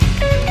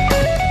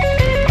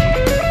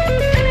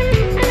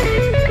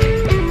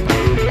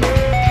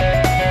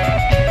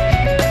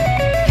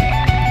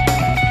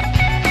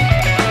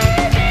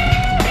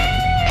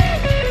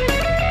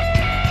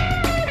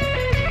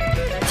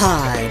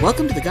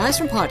Guys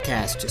from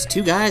Podcast, just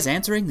two guys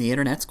answering the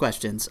internet's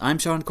questions. I'm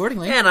Shaun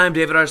Cordingly. And I'm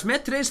David R.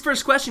 Smith. Today's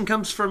first question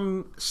comes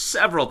from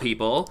several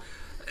people.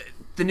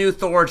 The new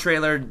Thor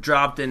trailer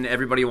dropped and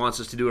everybody wants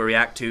us to do a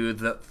react to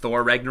the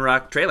Thor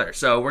Ragnarok trailer.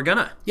 So we're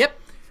gonna. Yep.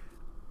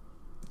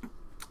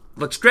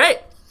 Looks great.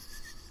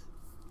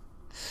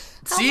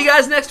 See you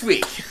guys next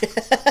week.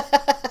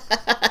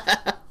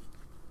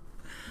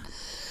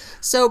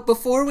 So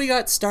before we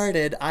got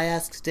started, I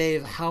asked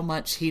Dave how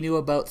much he knew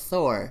about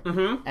Thor.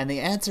 Mm-hmm. And the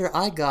answer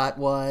I got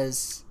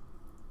was...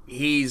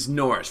 He's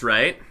Norse,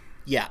 right?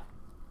 Yeah.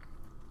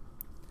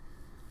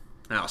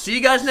 I'll see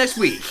you guys next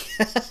week.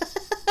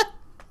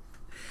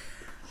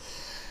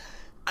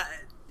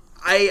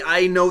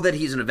 I know that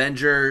he's an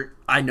Avenger.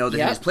 I know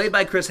that he's played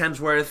by Chris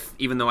Hemsworth,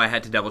 even though I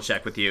had to double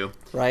check with you.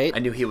 Right. I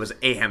knew he was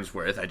a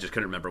Hemsworth. I just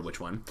couldn't remember which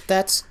one.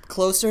 That's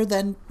closer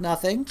than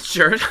nothing.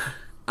 Sure.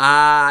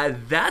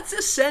 That's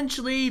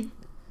essentially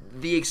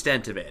the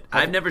extent of it.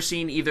 I've never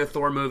seen either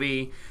Thor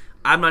movie.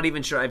 I'm not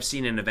even sure I've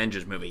seen an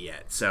Avengers movie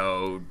yet,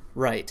 so...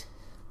 Right.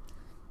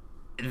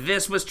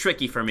 This was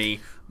tricky for me,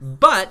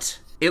 but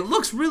it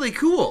looks really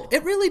cool.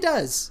 It really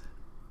does.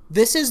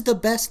 This is the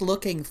best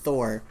looking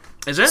Thor.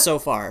 Is it? So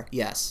far,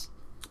 yes.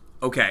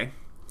 Okay.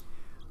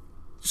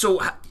 So,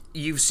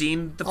 you've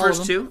seen the All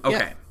first of two? them?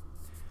 Okay.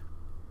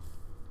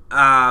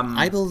 Yeah.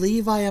 I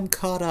believe I am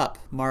caught up,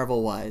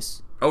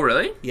 Marvel-wise. Oh,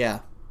 really? Yeah.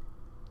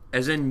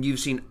 As in, you've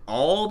seen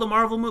all the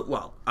Marvel movies?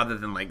 Well, other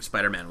than, like,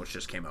 Spider-Man, which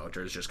just came out,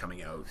 or is just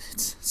coming out.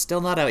 It's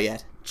still not out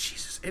yet.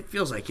 Jesus, it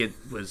feels like it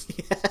was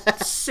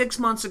 6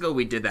 months ago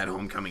we did that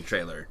Homecoming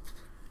trailer.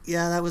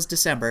 Yeah, that was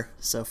December,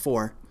 so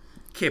 4.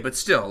 Okay, but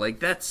still, like,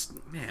 that's...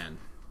 Man.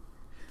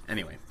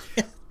 Anyway.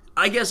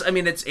 I guess, I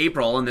mean, it's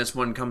April, and this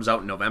one comes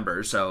out in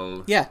November,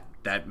 so... Yeah.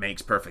 That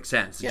makes perfect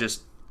sense. Yeah.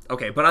 Just...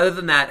 Okay, but other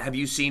than that, have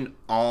you seen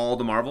all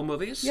the Marvel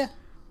movies? Yeah.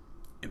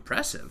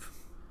 Impressive.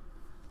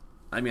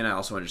 I mean, I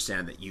also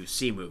understand that you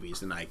see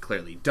movies, and I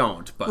clearly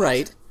don't, but...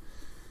 Right.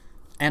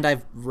 And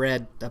I've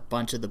read a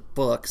bunch of the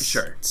books.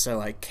 Sure. So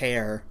I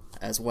care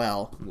as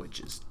well. Which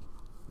is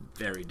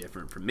very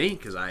different from me,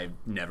 because I've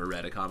never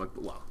read a comic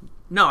book. Well,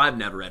 no, I've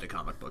never read a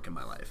comic book in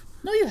my life.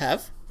 No, you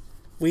have.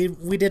 We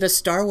did a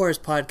Star Wars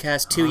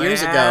podcast 2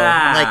 years ago.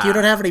 Yeah. Like, you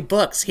don't have any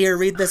books. Here,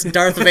 read this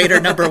Darth Vader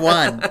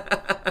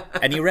 #1.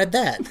 And you read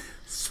that.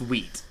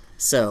 Sweet.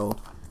 So,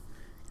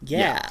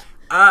 yeah.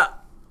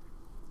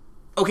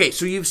 Okay,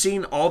 so you've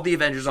seen all the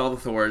Avengers, all the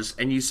Thors,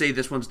 and you say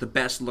this one's the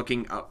best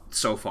looking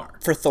so far.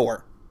 For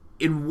Thor.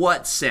 In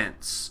what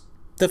sense?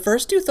 The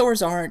first two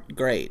Thors aren't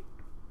great.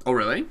 Oh,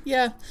 really?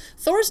 Yeah.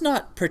 Thor's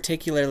not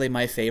particularly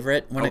my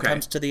favorite when it Okay.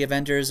 comes to the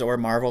Avengers or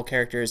Marvel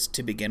characters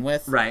to begin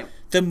with. Right.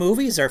 The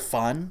movies are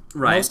fun.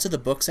 Right. Most of the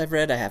books I've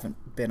read I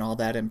haven't been all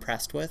that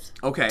impressed with.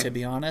 Okay. To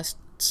be honest.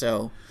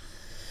 So,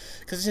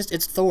 because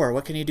it's Thor.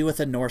 What can you do with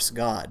a Norse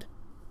god?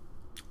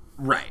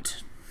 Right.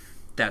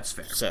 That's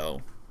fair.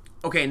 So...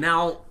 Okay,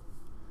 now,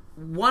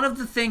 one of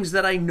the things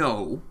that I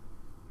know,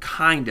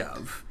 kind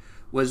of,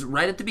 was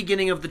right at the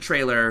beginning of the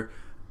trailer,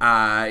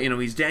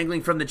 he's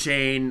dangling from the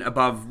chain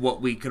above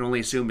what we can only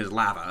assume is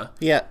lava.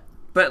 Yeah.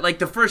 But, like,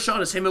 the first shot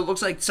is him, it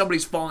looks like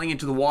somebody's falling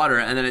into the water,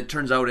 and then it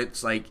turns out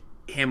it's, like,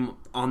 him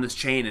on this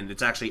chain, and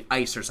it's actually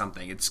ice or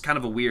something. It's kind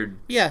of a weird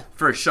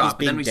first shot. He's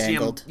but then we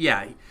dangled. see him,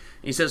 yeah,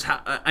 he says,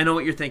 I know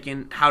what you're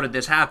thinking, how did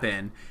this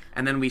happen?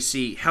 And then we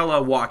see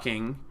Hela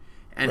walking,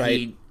 and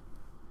he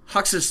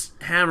hucks his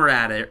hammer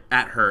at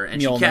her,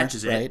 and Mjolnir, she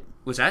catches it. right?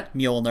 Was that?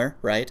 Mjolnir,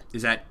 right?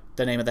 Is that...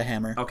 The name of the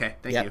hammer. Okay,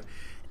 thank Yep. you.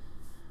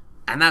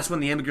 And that's when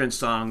the Immigrant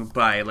Song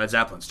by Led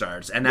Zeppelin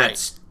starts, and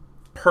that's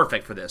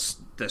perfect for this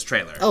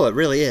trailer. Oh, it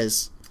really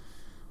is.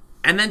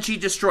 And then she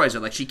destroys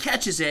it. Like, she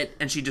catches it,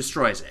 and she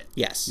destroys it.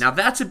 Yes. Now,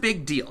 that's a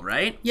big deal,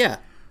 right? Yeah.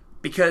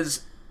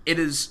 Because it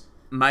is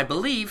my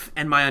belief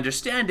and my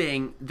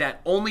understanding that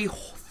only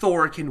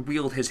Thor can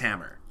wield his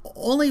hammer.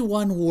 Only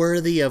one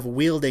worthy of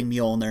wielding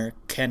Mjolnir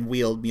can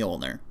wield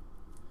Mjolnir.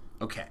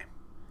 Okay,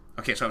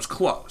 so I was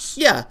close.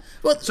 Yeah.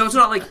 Well, So it's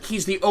not like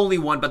he's the only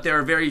one, but there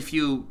are very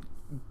few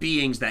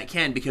beings that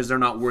can because they're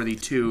not worthy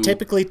to...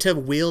 typically to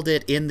wield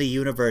it in the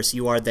universe,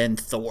 you are then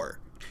Thor.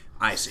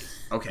 I see.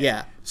 Okay.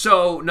 Yeah.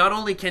 So not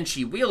only can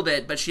she wield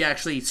it, but she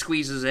actually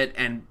squeezes it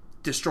and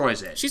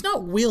destroys it. She's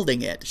not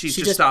wielding it. She's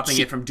just stopping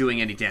it from doing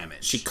any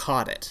damage. She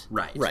caught it.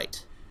 Right.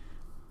 Right.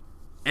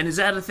 And is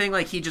that a thing?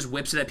 Like, he just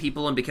whips it at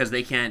people, and because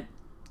they can't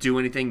do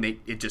anything,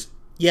 it just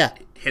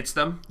hits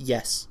them?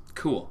 Yes.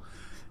 Cool.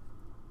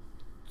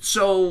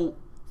 So...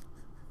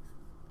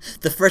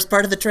 The first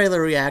part of the trailer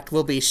react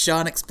will be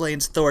Shaun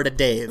explains Thor to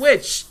Dave.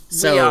 Which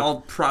we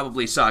all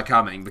probably saw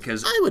coming,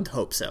 because... I would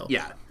hope so.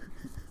 Yeah.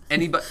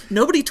 Anybody...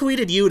 Nobody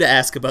tweeted you to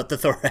ask about the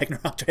Thor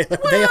Ragnarok trailer.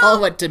 Well, they all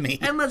went to me.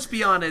 And let's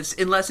be honest,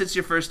 unless it's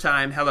your first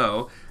time,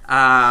 hello,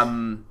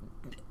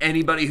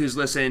 anybody who's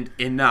listened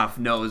enough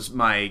knows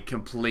my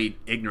complete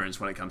ignorance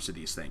when it comes to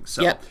these things.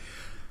 So,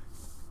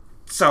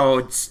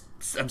 So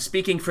I'm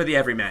speaking for the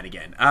everyman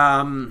again.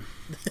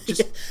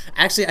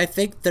 Actually, I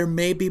think there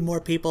may be more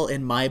people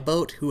in my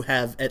boat who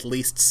have at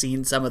least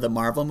seen some of the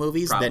Marvel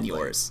movies than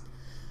yours.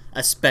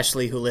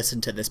 Especially who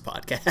listen to this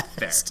podcast.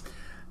 Fair.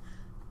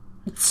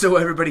 So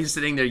everybody's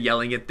sitting there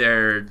yelling at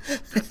their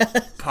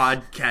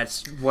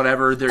podcast,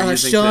 whatever they're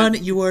using. Sean,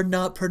 you are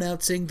not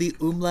pronouncing the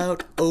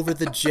umlaut over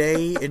the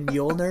J in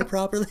Mjolnir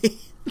properly?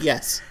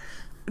 Yes.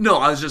 No,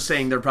 I was just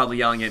saying they're probably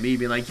yelling at me,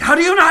 being like, how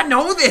do you not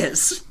know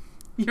this?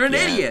 You're an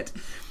idiot.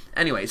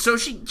 Anyway, so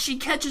she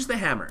catches the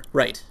hammer.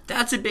 Right.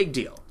 That's a big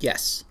deal.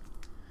 Yes.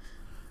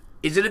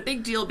 Is it a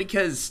big deal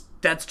because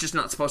that's just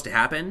not supposed to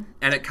happen,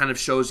 and it kind of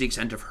shows the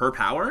extent of her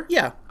power?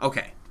 Yeah.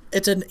 Okay.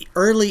 It's an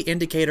early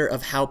indicator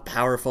of how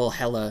powerful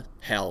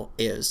Hell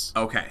is.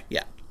 Okay.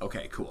 Yeah.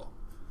 Okay, cool.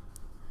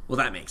 Well,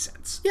 that makes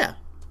sense. Yeah.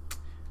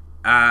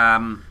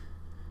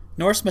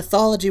 Norse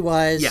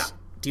mythology-wise,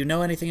 do you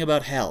know anything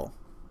about Hel?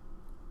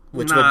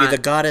 Which would be the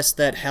goddess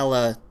that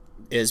Hela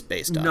is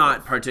based on.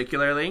 Not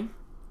particularly.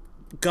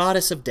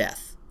 Goddess of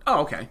death.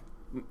 Oh, okay.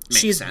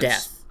 She's sense.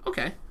 death.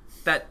 Okay.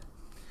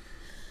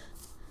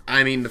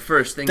 I mean, the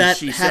first thing that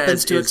she says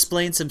happens to is,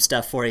 explain some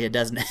stuff for you,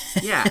 doesn't it?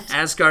 yeah,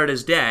 Asgard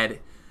is dead.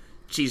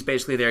 She's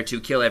basically there to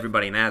kill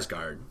everybody in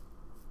Asgard.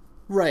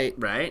 Right.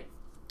 Right?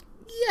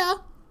 Yeah,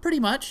 pretty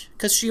much.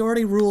 Because she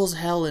already rules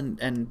Hell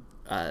and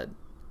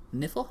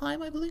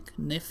Niflheim, I believe?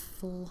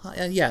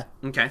 Niflheim? Yeah.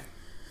 Okay.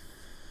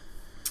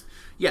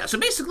 Yeah, so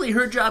basically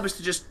her job is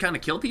to just kind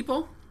of kill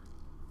people?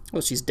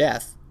 Well, she's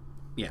death.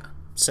 Yeah.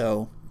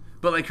 So...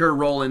 But like her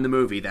role in the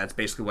movie, that's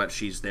basically what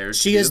she's there to do.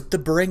 She is the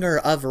bringer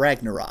of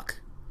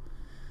Ragnarok.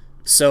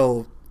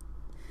 So,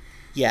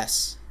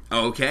 yes.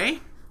 Okay.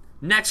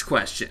 Next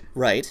question.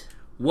 Right.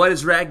 What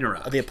is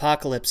Ragnarok? The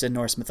apocalypse in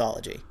Norse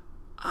mythology.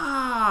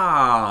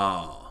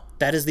 Oh.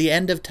 That is the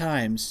end of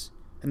times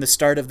and the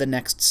start of the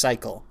next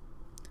cycle.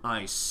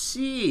 I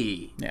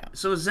see. Yeah.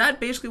 So is that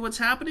basically what's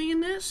happening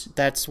in this?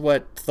 That's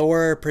what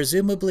Thor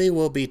presumably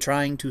will be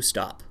trying to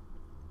stop.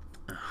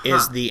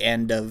 Is the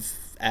end of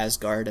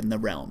Asgard and the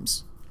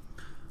realms.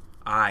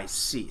 I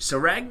see. So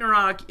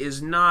Ragnarok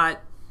is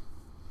not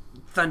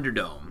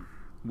Thunderdome,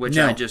 which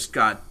No. I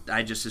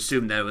just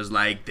assumed that it was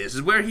like, this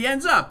is where he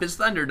ends up, is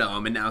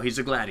Thunderdome, and now he's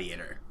a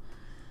gladiator.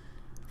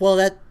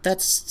 Well,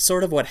 that's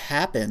sort of what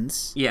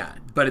happens. Yeah,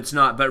 but it's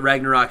not. But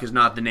Ragnarok is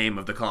not the name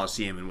of the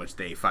Colosseum in which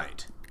they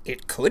fight.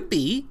 It could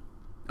be.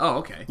 Oh,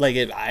 okay.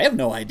 I have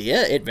no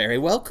idea. It very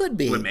well could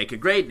be. Would make a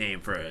great name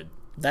for a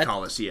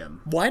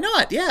Colosseum. Why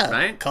not? Yeah.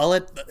 Right? Call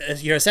it...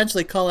 You're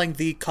essentially calling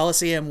the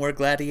Colosseum where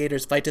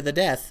gladiators fight to the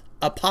death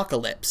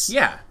Apocalypse.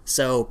 Yeah.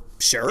 So,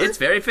 sure. It's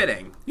very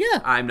fitting. Yeah.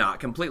 I'm not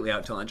completely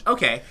out to lunch.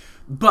 Okay.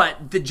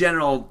 But the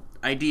general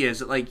idea is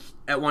that, like,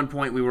 at one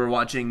point we were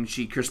watching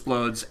She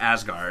Explodes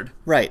Asgard.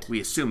 Right. We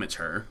assume it's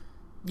her.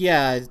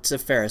 Yeah, it's a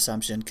fair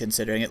assumption,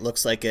 considering it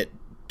looks like it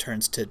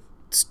turns to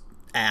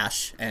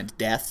ash and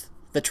death.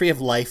 The Tree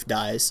of Life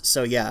dies,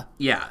 so yeah.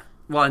 Yeah.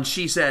 Well, and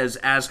she says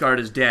Asgard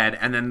is dead,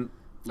 and then...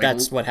 Like,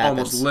 that's what happens.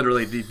 Almost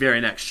literally the very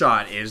next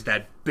shot is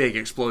that big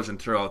explosion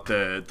throughout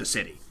the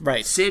city.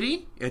 Right.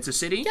 City? It's a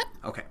city? Yeah.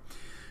 Okay.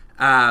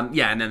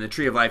 Yeah, and then the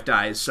Tree of Life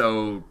dies,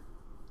 so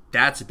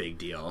that's a big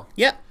deal.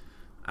 Yeah.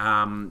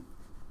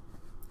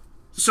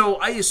 So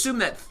I assume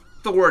that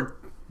Thor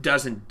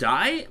doesn't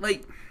die?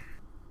 Like,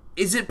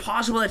 is it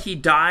possible that he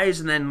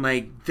dies and then,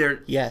 like,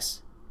 there...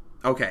 Yes.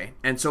 Okay,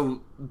 and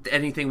so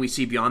anything we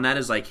see beyond that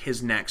is, like,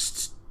 his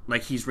next...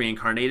 Like, he's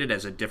reincarnated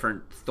as a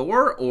different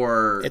Thor,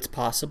 or... It's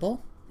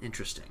possible.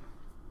 Interesting.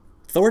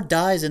 Thor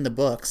dies in the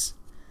books.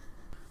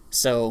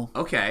 So...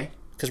 Okay.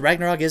 Because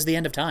Ragnarok is the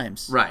end of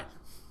times. Right.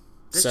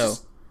 So...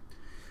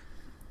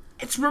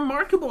 It's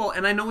remarkable,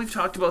 and I know we've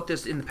talked about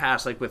this in the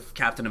past, like with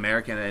Captain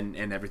America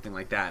and everything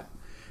like that.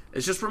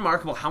 It's just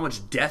remarkable how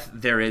much death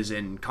there is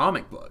in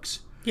comic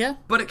books. Yeah.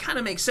 But it kind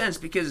of makes sense,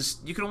 because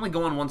you can only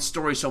go on one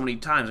story so many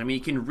times. I mean,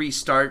 you can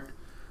restart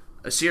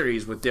a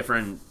series with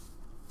different...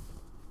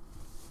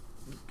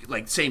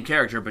 like, same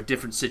character, but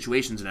different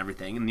situations and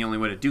everything, and the only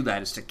way to do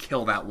that is to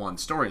kill that one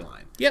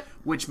storyline. Yep.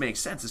 Which makes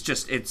sense. It's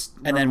just, it's...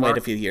 And then wait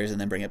a few years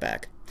and then bring it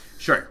back.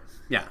 Sure.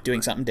 Yeah.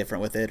 Doing something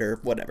different with it or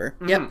whatever.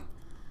 Mm-hmm. Yep.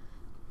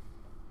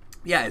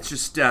 Yeah, it's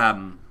just,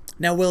 Now,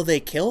 will they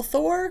kill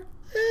Thor?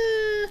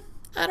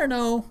 I don't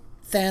know.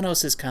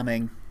 Thanos is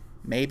coming.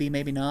 Maybe,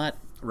 maybe not.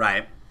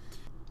 Right.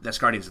 That's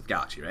Guardians of the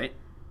Galaxy, right?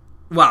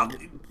 Well,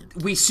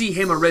 we see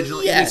him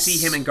originally. Yes. We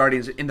see him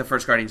in the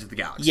first Guardians of the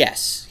Galaxy.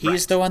 Yes. He's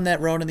Right. the one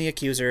that Ronan the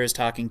Accuser is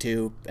talking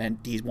to, and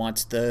he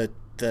wants the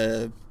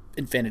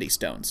Infinity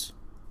Stones.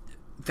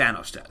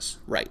 Thanos does.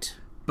 Right.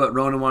 But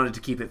Ronan wanted to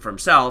keep it for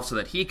himself so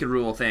that he could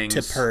rule things.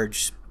 To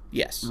purge,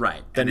 yes.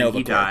 Right. The and Nova then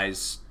he Corps.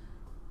 dies.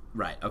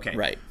 Right, okay.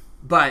 Right.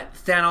 But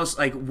Thanos,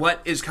 like,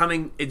 what is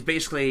coming, it's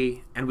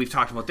basically, and we've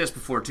talked about this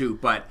before too,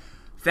 but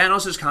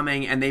Thanos is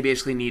coming, and they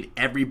basically need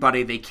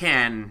everybody they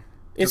can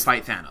to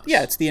fight Thanos.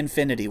 Yeah, it's the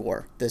Infinity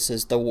War. This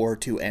is the war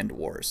to end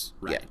wars.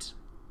 Right.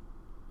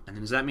 Yeah. And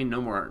then does that mean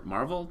no more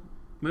Marvel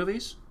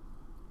movies?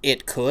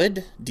 It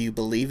could. Do you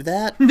believe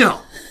that?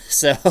 No.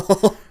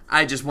 So...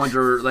 I just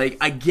wonder, like,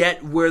 I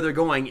get where they're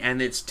going,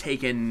 and it's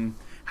taken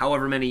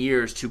however many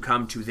years to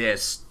come to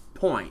this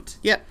point.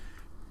 Yep.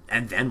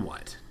 And then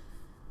what?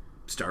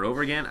 Start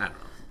over again? I don't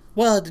know.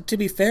 Well, to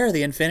be fair,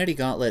 the Infinity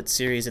Gauntlet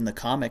series in the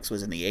comics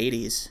was in the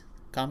 80s.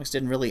 Comics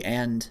didn't really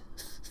end.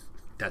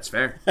 That's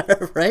fair.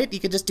 Right? You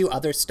could just do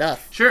other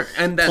stuff. Sure.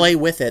 And then play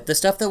with it. The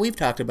stuff that we've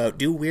talked about.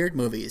 Do weird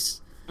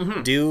movies.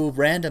 Do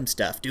random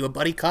stuff. Do a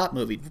buddy cop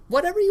movie.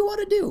 Whatever you want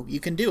to do, you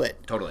can do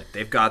it. Totally.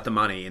 They've got the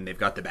money and they've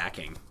got the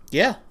backing.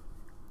 Yeah.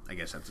 I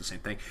guess that's the same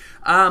thing.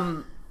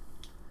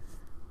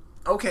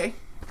 Okay.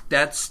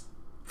 That's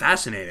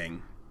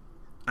fascinating.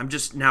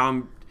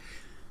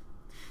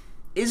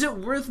 Is it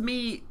worth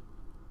me...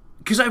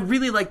 Because I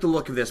really like the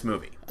look of this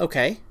movie.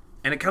 Okay.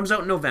 And it comes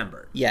out in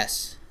November.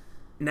 Yes.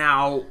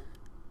 Now,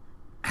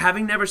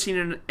 having never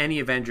seen any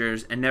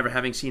Avengers and never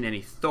having seen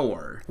any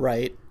Thor...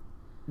 Right.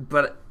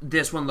 But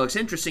this one looks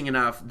interesting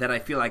enough that I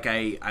feel like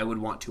I would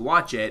want to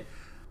watch it.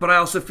 But I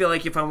also feel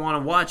like if I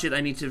want to watch it,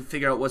 I need to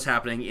figure out what's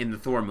happening in the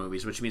Thor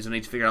movies, which means I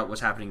need to figure out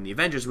what's happening in the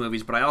Avengers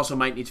movies, but I also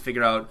might need to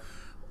figure out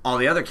all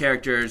the other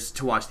characters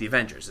to watch the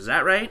Avengers. Is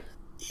that right?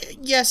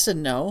 Yes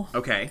and no.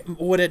 Okay.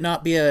 Would it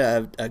not be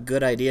a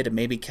good idea to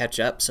maybe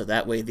catch up so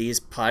that way these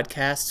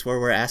podcasts where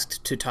we're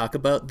asked to talk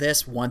about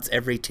this once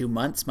every 2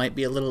 months might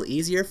be a little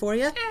easier for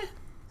you?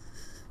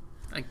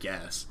 I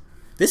guess.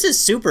 This is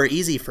super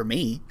easy for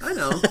me. I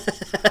know.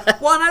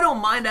 Well, and I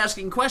don't mind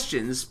asking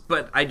questions,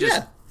 but I just...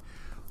 Yeah.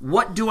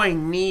 What do I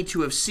need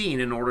to have seen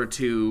in order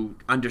to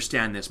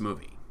understand this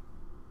movie?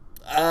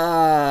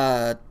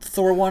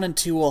 Thor 1 and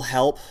 2 will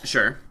help.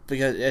 Sure.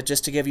 Because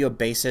just to give you a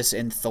basis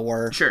in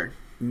Thor. Sure.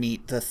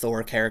 Meet the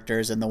Thor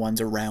characters and the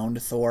ones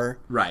around Thor.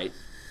 Right.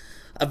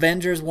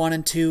 Avengers 1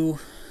 and 2.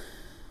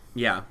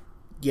 Yeah.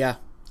 Yeah.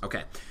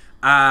 Okay.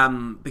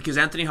 Because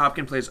Anthony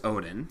Hopkins plays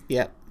Odin.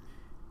 Yep.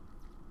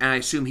 And I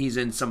assume he's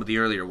in some of the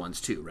earlier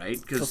ones too,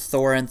 right? Because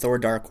Thor and Thor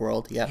Dark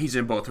World, yeah. He's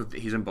in both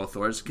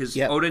Thors. Because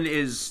Odin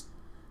is...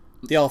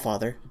 The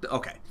Allfather.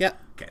 Okay.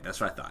 Yep. Okay,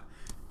 that's what I thought.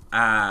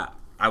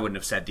 I wouldn't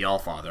have said the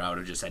Allfather. I would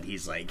have just said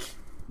he's like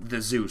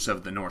the Zeus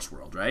of the Norse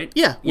world, right?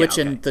 Yeah, which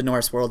in the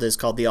Norse world is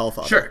called the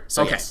Allfather. Sure.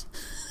 So okay. Yes.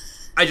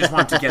 I just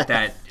want to get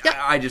that. Yep.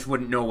 I just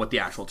wouldn't know what the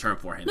actual term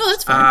for him is. No,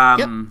 that's fine.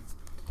 Yep.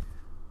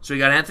 So we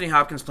got Anthony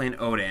Hopkins playing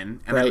Odin,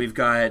 and then we've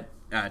got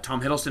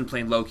Tom Hiddleston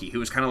playing Loki, who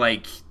is kind of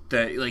like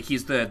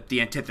he's the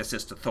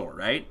antithesis to Thor,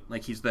 right?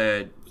 Like he's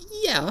the...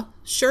 Yeah,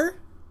 sure.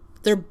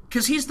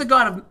 Because he's the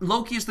god of...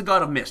 Loki is the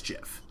god of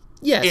mischief.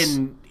 Yes.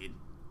 In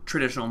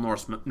traditional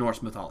Norse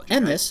mythology.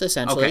 And right? this,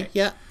 essentially. Okay.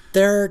 Yeah.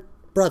 They're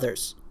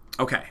brothers.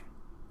 Okay.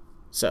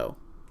 So.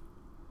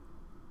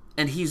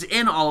 And he's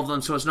in all of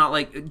them, so it's not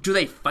like... Do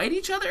they fight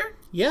each other?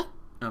 Yeah.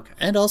 Okay.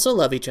 And also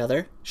love each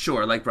other.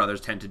 Sure, like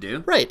brothers tend to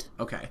do. Right.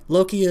 Okay.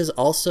 Loki is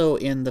also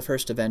in the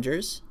first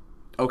Avengers.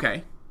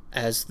 Okay.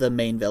 As the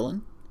main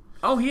villain.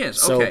 Oh, he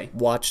is. So okay.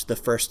 watch the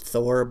first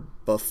Thor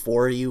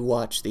before you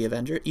watch the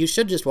Avengers. You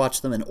should just watch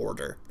them in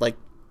order. Like...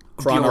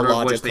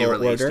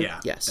 chronological order.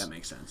 Yeah, yes. That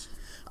makes sense.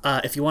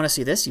 If you want to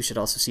see this, you should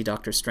also see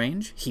Doctor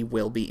Strange. He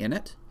will be in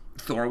it.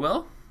 Thor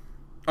will?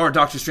 Or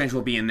Doctor Strange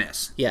will be in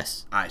this?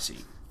 Yes. I see.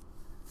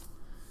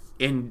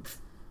 In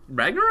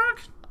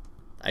Ragnarok?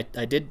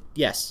 I did,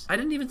 yes. I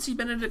didn't even see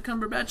Benedict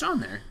Cumberbatch on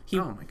there.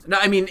 Oh my god. No,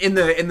 I mean in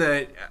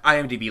the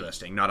IMDb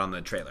listing, not on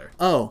the trailer.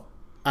 Oh,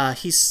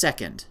 he's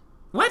second.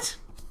 What?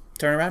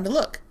 Turn around and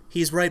look.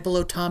 He's right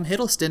below Tom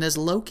Hiddleston as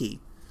Loki.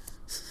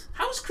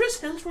 How's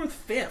Chris Hemsworth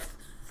fifth?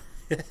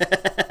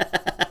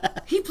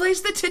 He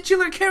plays the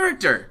titular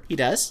character. He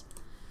does.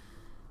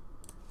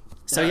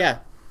 So yeah.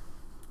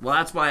 Well,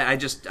 that's why I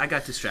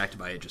got distracted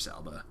by Idris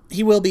Elba.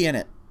 He will be in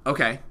it.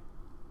 Okay.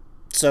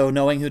 So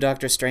knowing who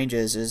Doctor Strange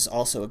is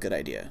also a good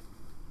idea.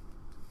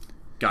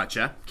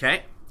 Gotcha.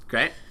 Okay.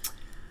 Great.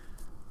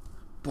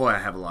 Boy, I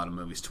have a lot of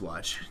movies to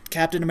watch.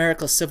 Captain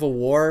America Civil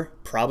War,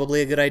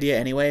 probably a good idea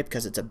anyway,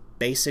 because it's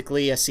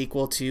basically a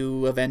sequel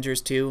to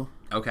Avengers 2.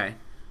 Okay.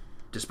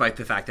 Despite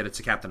the fact that it's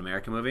a Captain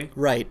America movie?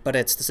 Right, but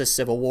it's a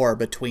civil war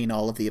between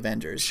all of the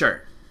Avengers.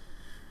 Sure.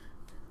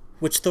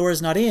 Which Thor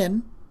is not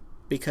in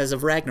because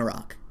of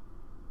Ragnarok.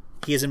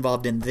 He is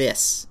involved in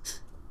this.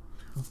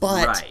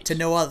 But to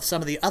know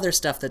some of the other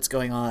stuff that's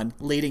going on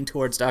leading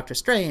towards Doctor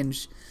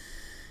Strange,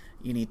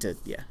 you need to,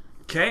 yeah.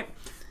 Okay.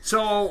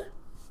 So,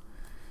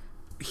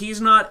 he's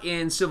not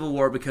in Civil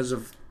War because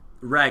of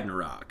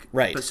Ragnarok.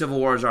 Right. But Civil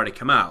War has already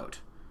come out.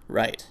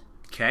 Right.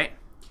 Okay.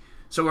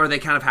 So are they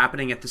kind of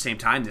happening at the same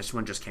time? This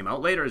one just came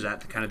out later? Is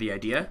that kind of the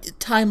idea?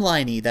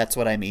 Timeliney, that's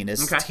what I mean.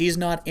 Okay. He's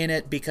not in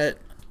it because...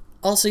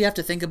 Also, you have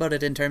to think about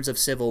it in terms of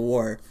Civil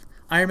War.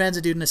 Iron Man's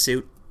a dude in a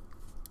suit.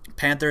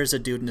 Panther is a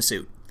dude in a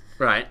suit.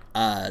 Right.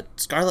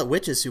 Scarlet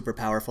Witch is super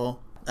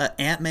powerful.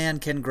 Ant-Man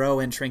can grow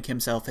and shrink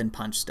himself and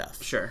punch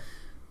stuff. Sure.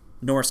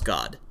 Norse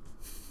god.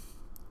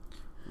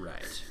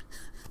 Right.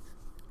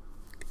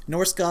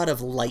 Norse god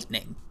of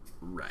lightning.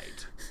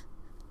 Right.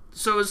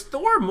 So is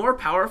Thor more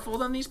powerful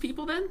than these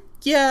people then?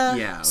 Yeah.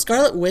 Yeah. Okay.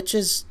 Scarlet Witch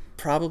is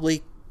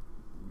probably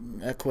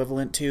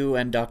equivalent to,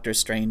 and Doctor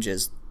Strange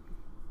is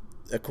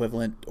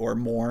equivalent or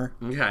more.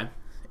 Okay.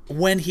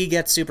 When he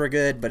gets super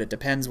good, but it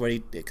depends where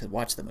you could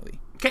watch the movie.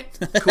 Okay,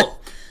 cool.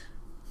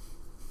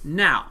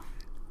 Now,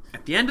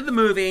 at the end of the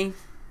movie,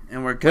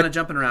 and we're kind of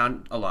jumping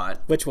around a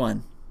lot. Which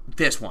one?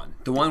 This one.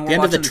 The one we're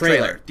watching the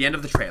trailer. The end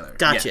of the trailer.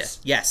 Gotcha.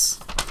 Yes.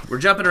 We're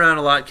jumping around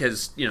a lot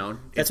because,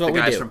 that's it's what the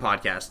guys do. from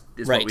podcast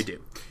is right. what we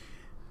do.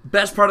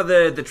 Best part of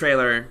the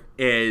trailer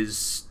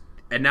is,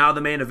 and now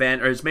the main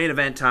event, or it's main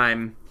event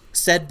time.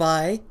 Said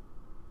by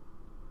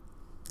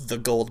the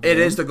Goldblum. It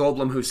is the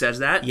Goldblum who says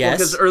that. Yes.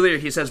 Because earlier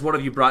he says, "What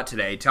have you brought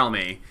today? Tell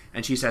me."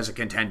 And she says a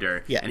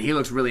contender. Yeah. And he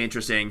looks really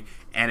interesting,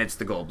 and it's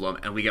the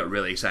Goldblum, and we get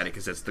really excited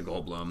because it's the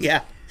Goldblum.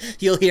 Yeah.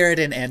 You'll hear it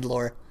in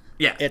Endlore.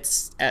 Yeah.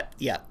 It's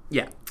yeah.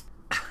 Yeah.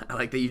 I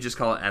like that you just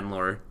call it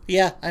Endlore.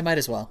 Yeah, I might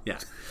as well. Yeah.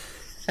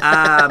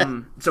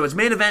 So it's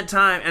main event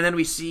time, and then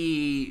we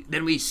see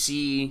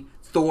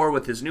Thor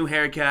with his new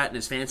haircut and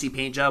his fancy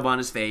paint job on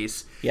his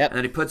face. Yep. And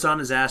then he puts on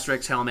his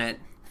Asterix helmet.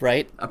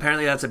 Right.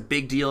 Apparently that's a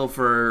big deal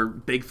for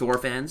big Thor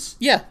fans.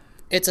 Yeah.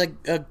 It's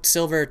a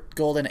silver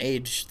golden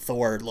age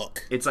Thor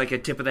look. It's like a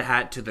tip of the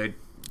hat to the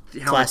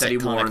helmet Classic that he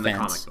wore in the fans.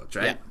 comic books,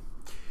 right?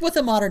 Yeah. With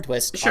a modern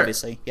twist, Sure.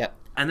 obviously. Yep.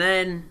 And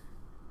then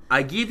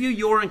I give you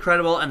You're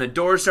Incredible, and the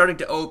door's starting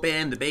to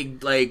open. The big,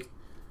 they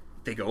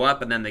go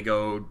up and then they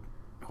go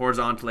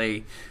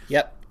horizontally.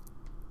 Yep.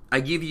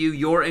 I give you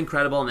You're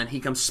Incredible, and then he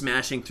comes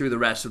smashing through the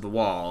rest of the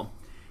wall.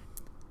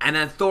 And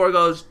then Thor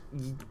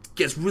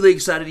gets really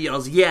excited,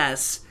 yells,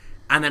 yes,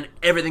 and then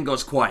everything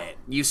goes quiet.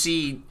 You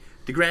see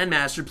the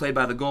Grandmaster, played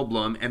by the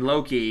Goldblum, and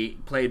Loki,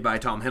 played by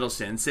Tom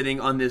Hiddleston, sitting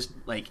on this,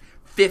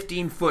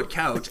 15-foot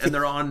couch, and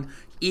they're on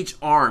each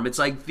arm. It's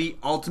like the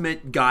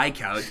ultimate guy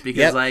couch,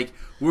 because,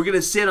 we're going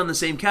to sit on the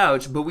same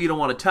couch, but we don't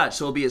want to touch,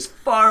 so we'll be as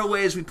far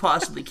away as we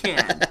possibly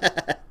can.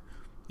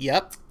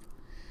 Yep.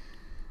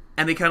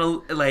 And they kind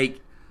of,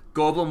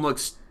 Goldblum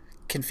looks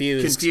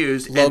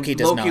Confused. Loki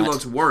does not.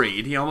 looks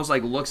worried. He almost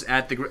looks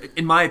at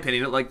in my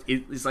opinion,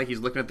 it's like he's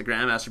looking at the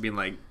Grandmaster, being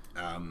like,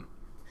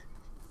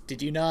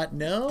 Did you not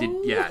know?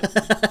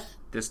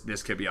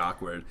 This could be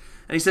awkward.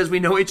 And he says, "We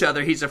know each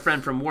other. He's a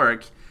friend from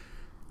work."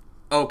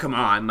 Oh, come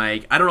on! I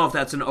don't know if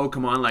that's an "oh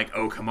come on,"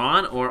 "oh come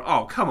on," or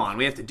 "oh come on,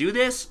 we have to do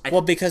this."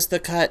 Well, because the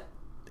cut,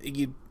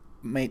 you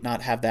might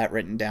not have that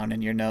written down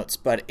in your notes,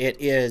 but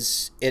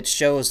it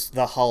shows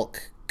the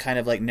Hulk kind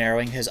of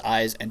narrowing his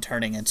eyes and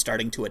turning and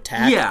starting to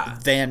attack. Yeah.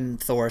 Then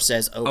Thor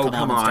says, "Oh,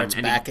 come on," and starts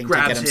and backing he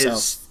grabs to get himself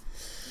his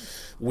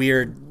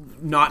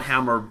weird not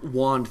hammer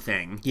wand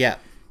thing. Yeah.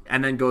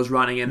 And then goes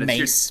running in.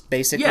 Mace,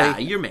 basically. Yeah,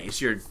 your mace,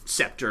 your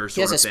scepter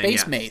sort of thing. He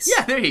has a space mace.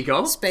 Yeah, there you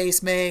go.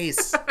 Space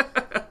mace.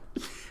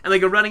 And they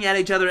go running at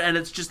each other, and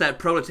it's just that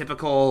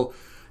prototypical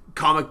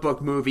comic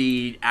book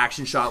movie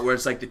action shot where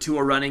it's the two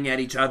are running at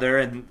each other,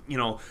 and,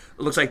 it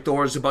looks like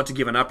Thor's about to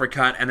give an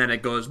uppercut, and then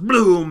it goes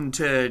bloom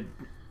to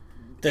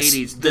the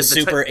 80s. The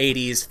super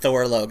 80s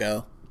Thor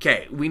logo.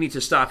 Okay, we need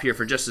to stop here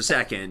for just a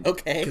second.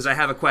 Okay. Because I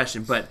have a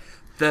question, but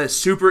the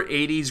super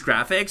 80s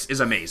graphics is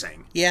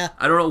amazing. Yeah.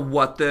 I don't know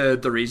what the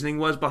reasoning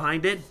was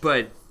behind it,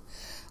 but...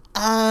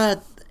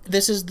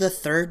 This is the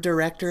third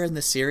director in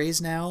the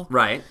series now.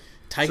 Right.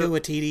 Taika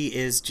Waititi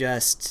is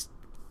just...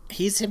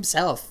 He's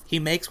himself. He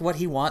makes what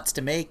he wants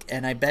to make,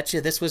 and I bet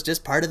you this was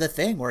just part of the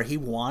thing where he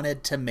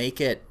wanted to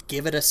make it,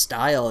 give it a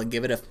style and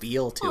give it a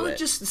feel to it. It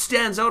just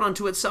stands out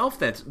onto itself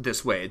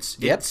this way.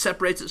 Yep. It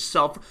separates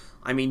itself.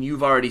 I mean,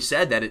 you've already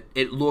said that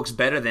it looks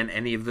better than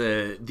any of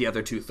the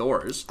other two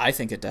Thors. I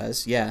think it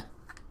does, yeah.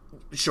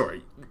 Sure.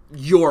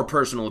 Your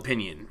personal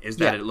opinion is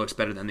that Yeah. it looks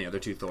better than the other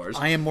two Thors.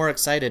 I am more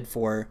excited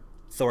for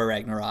Thor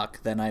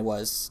Ragnarok than I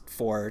was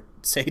for,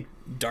 say,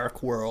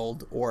 Dark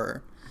World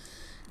or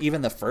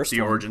even the first one.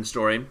 The origin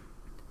story.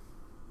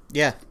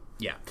 Yeah.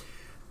 Yeah.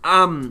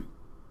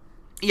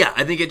 Yeah,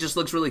 I think it just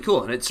looks really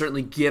cool, and it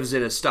certainly gives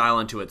it a style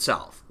unto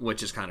itself,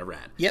 which is kind of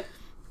rad. Yep.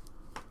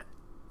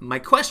 My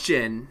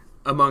question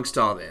amongst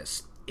all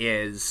this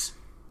is,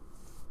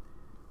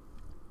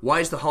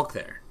 why is the Hulk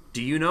there?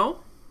 Do you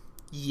know?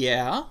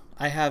 Yeah,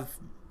 I have...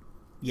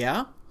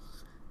 Yeah?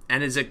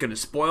 And is it going to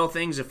spoil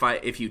things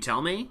if you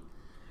tell me?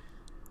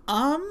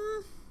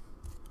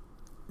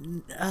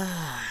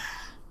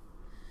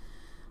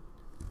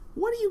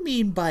 What do you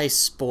mean by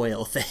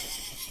spoil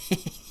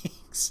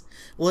things?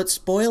 Will it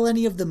spoil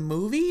any of the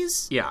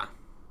movies? Yeah.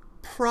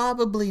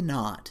 Probably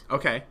not.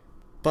 Okay.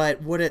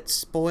 But would it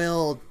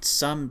spoil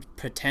some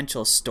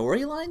potential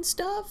storyline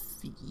stuff?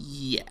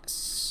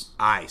 Yes.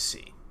 I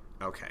see.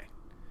 Okay.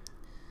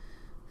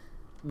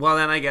 Well,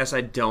 then I guess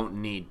I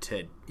don't need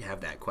to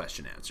have that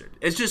question answered.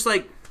 It's just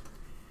I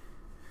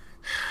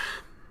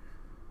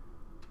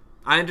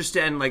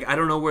understand, I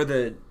don't know where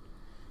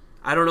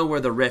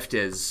the rift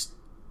is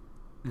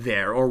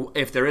there, or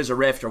if there is a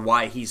rift, or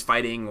why he's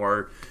fighting,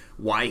 or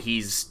why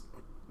he's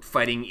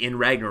fighting in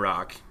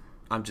Ragnarok.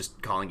 I'm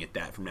just calling it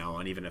that from now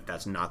on, even if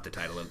that's not the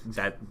title of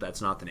that's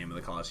not the name of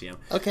the Colosseum.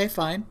 Okay,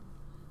 fine.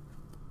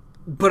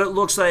 But it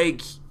looks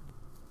like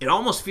it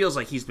almost feels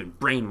like he's been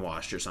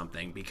brainwashed or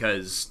something,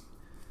 because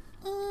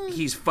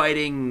he's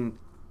fighting.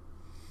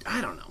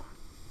 I don't know.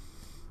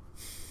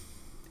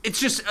 It's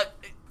just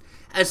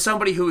as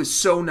somebody who is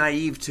so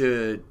naive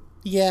to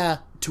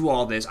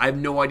all this, I have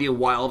no idea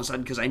why all of a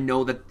sudden, because I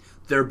know that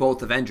they're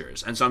both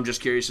Avengers, and so I'm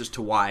just curious as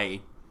to why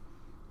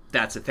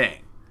that's a thing.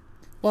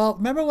 Well,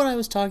 remember when I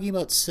was talking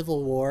about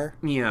Civil War?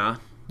 Yeah.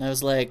 And I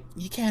was like,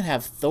 you can't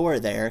have Thor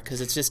there because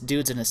it's just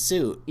dudes in a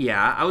suit.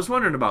 Yeah, I was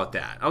wondering about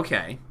that.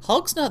 Okay.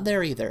 Hulk's not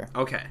there either.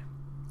 Okay.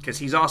 Because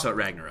he's also at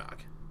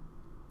Ragnarok.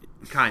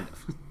 Kind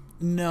of.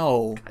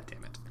 No. God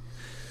damn it.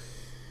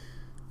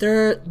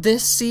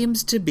 This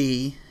seems to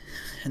be,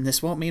 and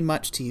this won't mean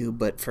much to you,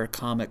 but for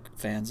comic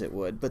fans it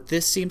would, but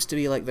this seems to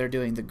be like they're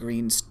doing the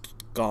Green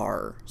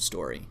Scar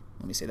story.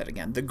 Let me say that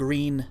again. The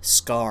Green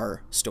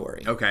Scar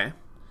story. Okay.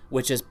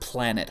 Which is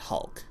Planet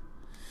Hulk.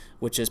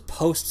 Which is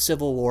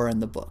post-Civil War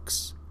in the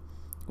books.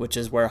 Which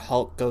is where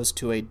Hulk goes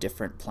to a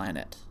different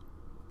planet.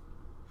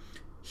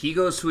 He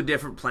goes to a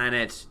different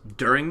planet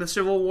during the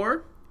Civil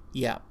War?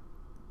 Yeah.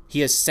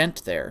 He is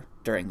sent there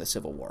during the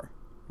Civil War.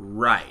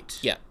 Right.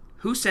 Yeah.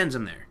 Who sends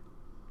him there?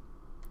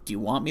 Do you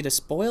want me to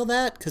spoil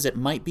that? Because it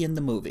might be in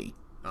the movie.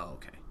 Oh,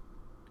 okay.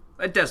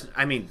 It doesn't,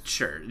 I mean,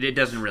 sure, it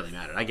doesn't really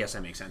matter. I guess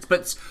that makes sense.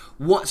 But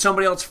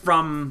somebody else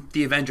from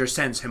the Avengers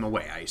sends him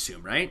away, I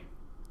assume, right?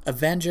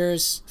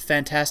 Avengers,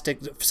 Fantastic,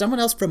 someone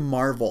else from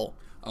Marvel.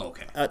 Oh,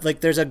 okay.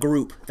 There's a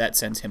group that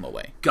sends him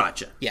away.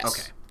 Gotcha. Yes.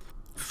 Okay.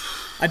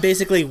 I'm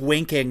basically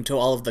winking to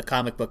all of the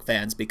comic book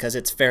fans because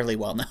it's fairly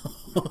well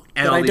known.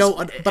 And I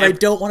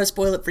don't want to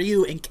spoil it for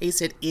you in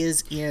case it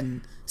is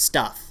in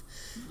stuff.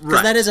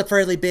 Because that is a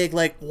fairly big,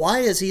 why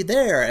is he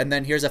there? And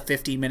then here's a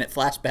 15-minute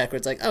flashback where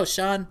it's like, oh,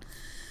 Shaun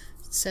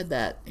said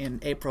that in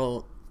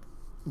April.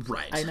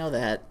 Right. I know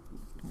that.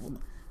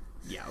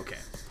 Yeah, okay.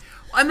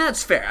 And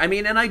that's fair. I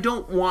mean, and I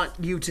don't want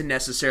you to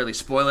necessarily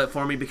spoil it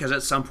for me because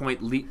at some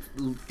point,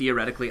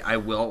 theoretically, I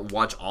will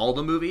watch all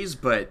the movies,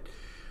 but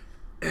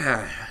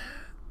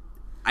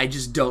I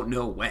just don't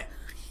know when.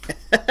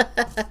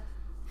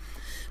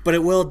 But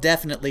it will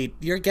definitely...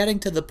 You're getting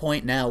to the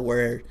point now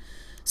where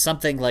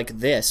something like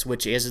this,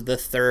 which is the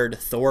third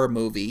Thor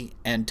movie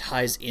and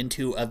ties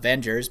into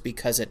Avengers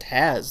because it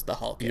has the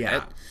Hulk in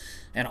it,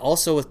 and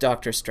also with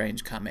Doctor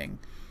Strange coming,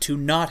 to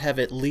not have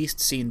at least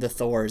seen the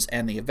Thors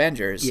and the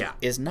Avengers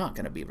is not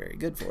going to be very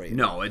good for you.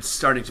 No, it's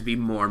starting to be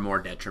more and more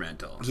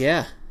detrimental.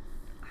 Yeah.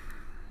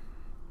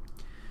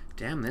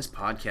 Damn this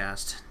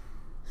podcast.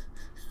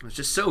 It's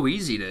just so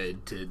easy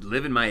to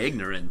live in my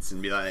ignorance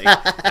and be like,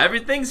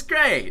 everything's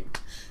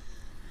great.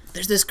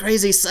 There's this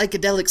crazy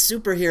psychedelic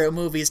superhero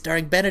movie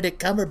starring Benedict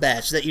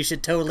Cumberbatch that you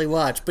should totally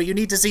watch, but you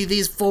need to see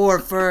these 4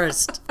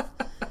 first.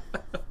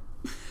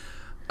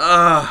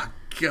 Oh,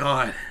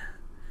 God.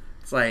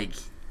 It's like...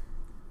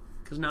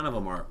 Because none of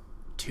them are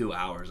 2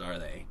 hours, are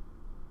they?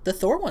 The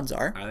Thor ones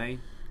are. Are they?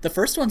 The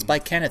first one's by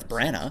Kenneth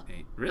Branagh.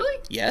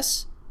 Really?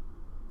 Yes.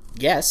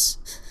 Yes.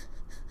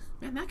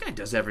 Man, that guy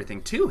does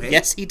everything too, hey?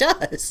 Yes, he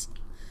does.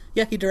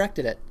 Yeah, he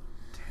directed it.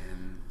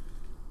 10.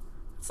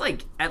 It's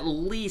like at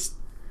least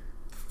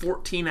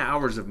 14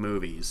 hours of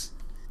movies.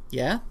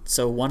 Yeah?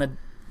 So 1 a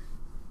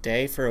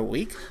day for a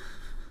week?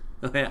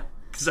 Oh, yeah.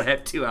 Because I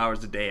have 2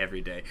 hours a day every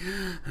day.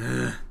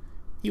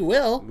 You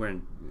will.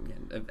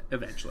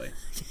 Eventually.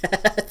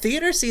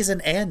 Theater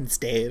season ends,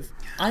 Dave.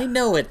 I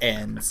know it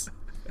ends.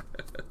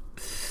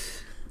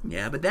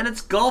 Yeah, but then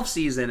it's golf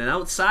season and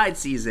outside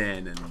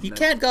season. And you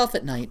can't golf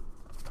at night.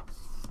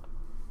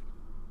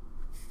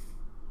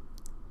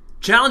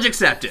 Challenge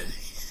accepted.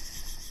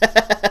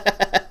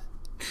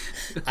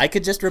 I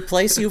could just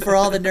replace you for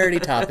all the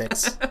nerdy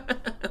topics.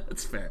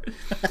 That's fair.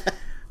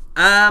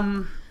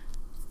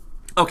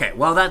 Okay,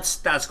 well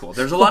that's cool.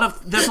 There's a lot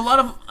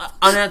of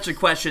unanswered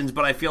questions,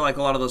 but I feel like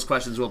a lot of those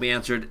questions will be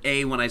answered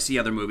A, when I see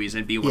other movies,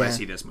 and B, when I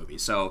see this movie.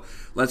 So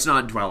let's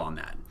not dwell on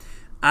that.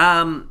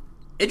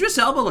 Idris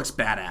Elba looks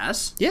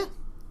badass. Yeah.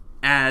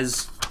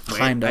 As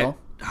Heimdall.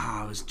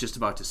 I was just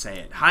about to say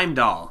it.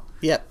 Heimdall.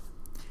 Yep.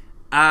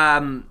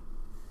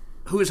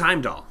 Who is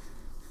Heimdall?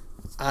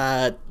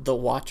 The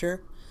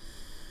Watcher.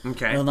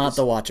 Okay. Well, not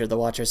the Watcher. The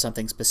Watcher is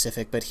something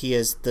specific, but he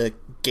is the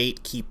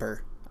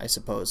gatekeeper, I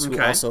suppose, who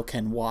also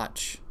can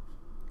watch,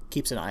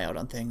 keeps an eye out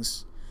on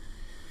things.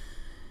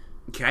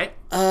 Okay.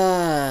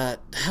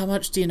 How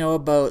much do you know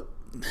about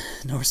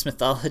Norse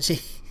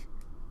mythology?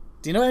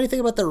 Do you know anything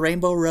about the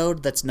Rainbow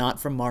Road that's not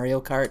from Mario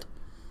Kart?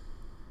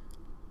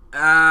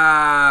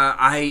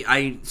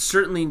 I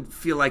certainly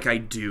feel like I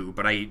do,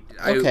 but I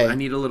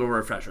need a little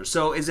refresher.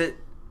 So is it...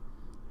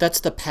 That's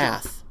the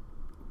path.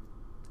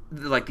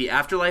 Like the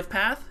afterlife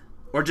path?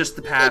 Or just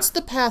the path? It's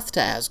the path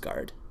to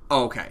Asgard.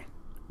 Oh, okay.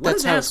 What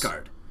is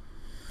Asgard?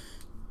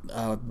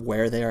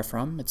 Where they are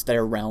from. It's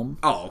their realm.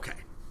 Oh, okay.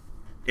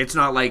 It's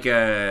not like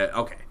a...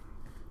 Okay.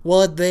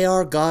 Well, they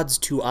are gods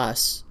to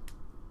us.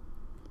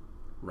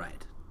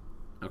 Right.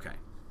 Okay.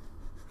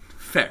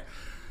 Fair.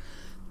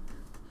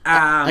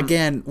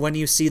 Again, when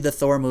you see the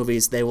Thor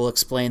movies, they will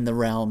explain the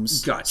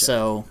realms. Gotcha.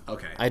 So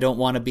okay. I don't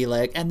want to be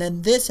like, and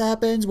then this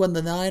happens when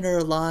the 9 are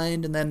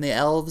aligned, and then the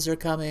elves are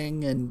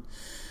coming, and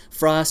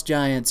frost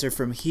giants are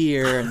from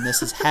here, and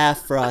this is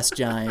half frost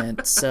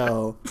giant.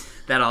 So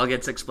that all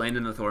gets explained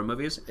in the Thor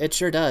movies? It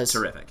sure does.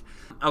 Terrific.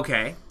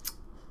 Okay.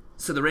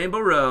 So the Rainbow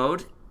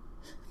Road.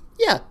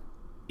 Yeah.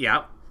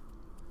 Yeah.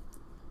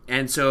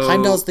 And so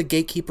Heimdall's the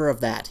gatekeeper of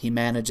that. He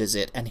manages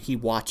it, and he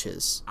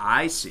watches.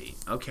 I see.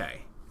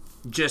 Okay.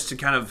 Just to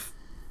kind of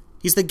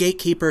He's the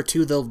gatekeeper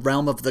to the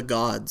realm of the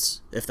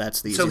gods, if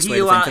that's the easiest way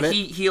to think of it.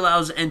 He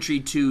allows entry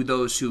to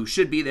those who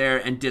should be there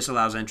and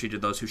disallows entry to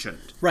those who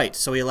shouldn't. Right,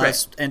 so he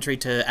allows entry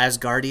to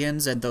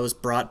Asgardians and those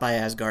brought by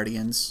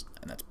Asgardians,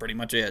 and that's pretty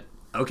much it.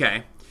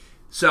 Okay.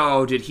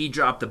 So did he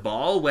drop the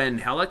ball when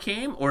Hela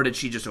came, or did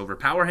she just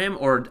overpower him,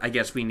 or I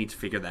guess we need to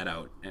figure that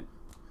out.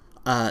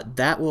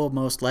 That will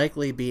most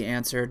likely be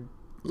answered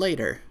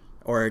later.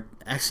 Or,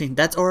 actually,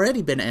 that's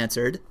already been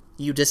answered.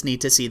 You just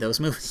need to see those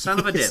movies. Son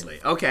of a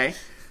diddly. Okay.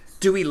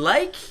 Do we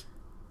like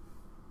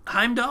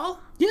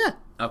Heimdall? Yeah.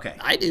 Okay.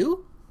 I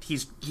do.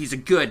 He's a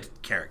good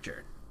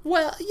character.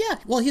 Well, yeah.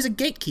 Well, he's a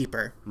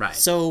gatekeeper. Right.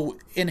 So,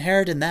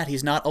 inherent in that,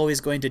 he's not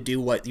always going to do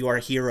what your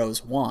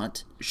heroes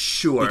want.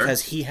 Sure.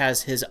 Because he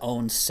has his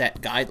own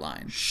set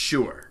guidelines.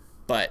 Sure.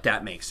 But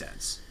that makes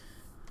sense.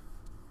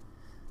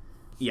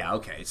 Yeah,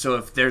 okay. So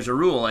if there's a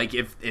rule, like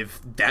if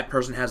that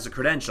person has the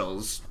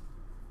credentials,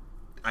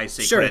 I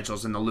say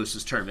credentials in the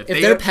loosest term. If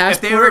their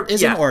passport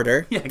is in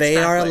order, they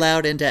are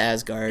allowed into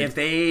Asgard. If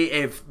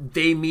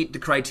they meet the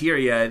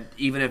criteria,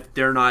 even if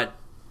they're not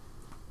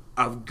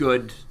of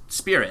good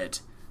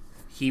spirit,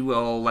 he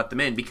will let them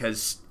in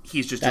because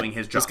he's just doing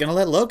his job. He's going to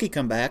let Loki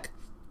come back.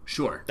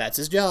 Sure. That's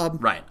his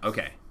job. Right,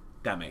 okay.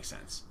 That makes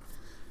sense.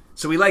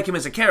 So we like him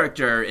as a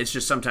character, it's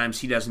just sometimes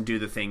he doesn't do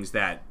the things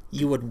that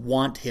you would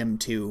want him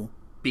to.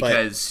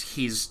 Because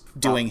he's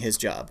doing his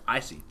job.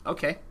 I see.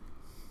 Okay.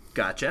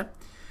 Gotcha.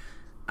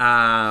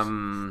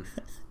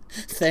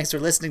 Thanks for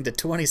listening to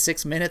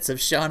 26 minutes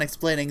of Shaun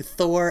explaining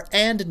Thor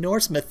and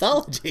Norse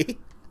mythology.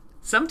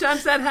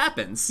 Sometimes that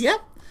happens.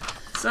 Yep.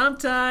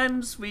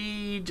 Sometimes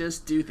we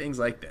just do things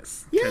like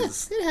this.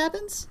 Yes, it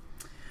happens.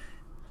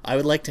 I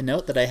would like to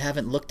note that I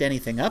haven't looked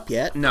anything up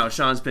yet. No,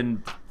 Sean's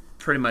been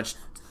pretty much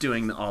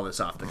doing all this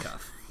off the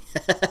cuff.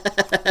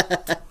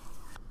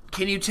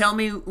 Can you tell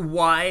me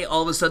why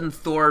all of a sudden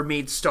Thor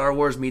meets Star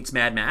Wars meets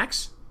Mad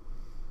Max?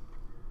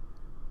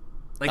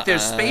 Like,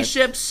 there's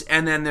spaceships,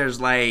 and then there's,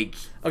 like...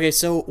 Okay,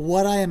 so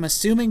what I am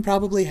assuming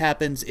probably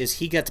happens is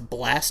he gets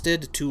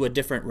blasted to a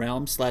different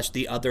realm /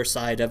 the other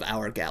side of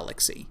our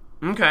galaxy.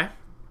 Okay.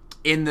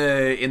 In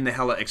the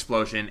Hela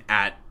explosion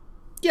at...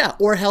 Yeah,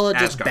 or Hela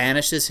Asgard. just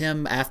banishes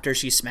him after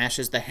she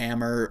smashes the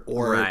hammer,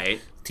 or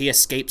he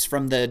escapes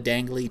from the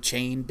dangly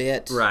chain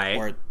bit. Right.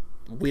 Or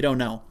we don't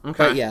know. Okay.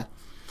 But yeah.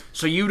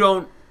 So you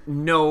don't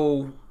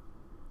know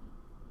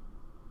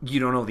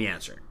the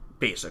answer,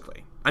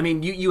 basically. I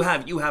mean, you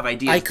have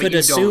ideas. I could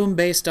assume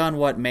based on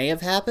what may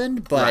have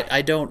happened, but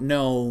I don't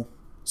know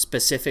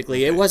specifically.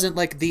 Okay. It wasn't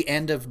like the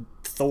end of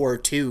Thor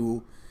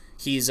 2,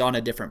 he's on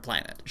a different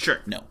planet. Sure.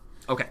 No.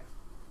 Okay.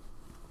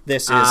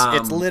 This is,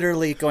 it's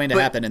literally going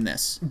to happen in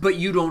this. But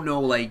you don't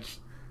know, like...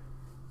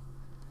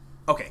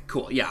 Okay,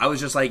 cool. Yeah, I was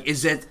just like,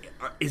 is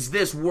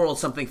this world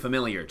something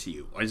familiar to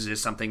you? Or is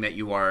this something that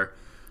you are...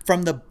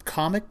 From the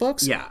comic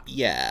books? Yeah.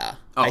 Yeah.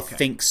 Okay. I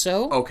think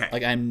so. Okay.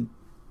 Like, I'm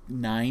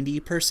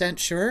 90%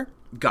 sure.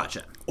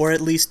 Gotcha. Or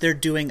at least they're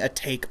doing a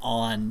take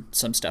on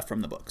some stuff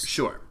from the books.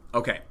 Sure.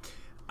 Okay.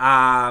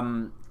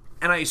 And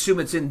I assume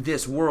it's in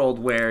this world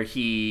where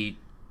he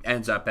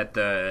ends up at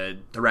the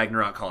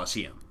Ragnarok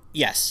Coliseum.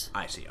 Yes.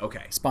 I see.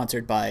 Okay.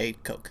 Sponsored by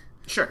Coke.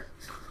 Sure.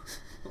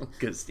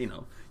 Because,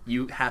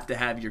 you have to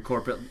have your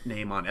corporate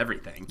name on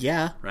everything.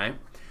 Yeah. Right?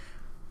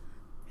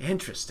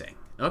 Interesting.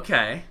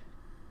 Okay.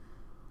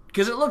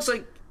 Because it looks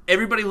like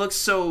everybody looks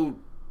so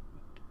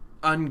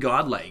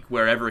ungodlike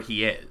wherever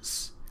he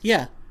is.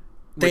 Yeah.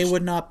 They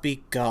would not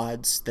be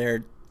gods.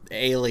 They're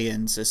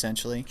aliens,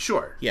 essentially.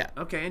 Sure. Yeah.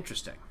 Okay,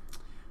 interesting.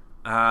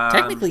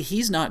 Technically,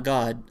 he's not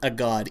a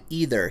god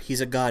either.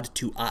 He's a god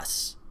to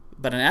us.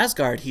 But in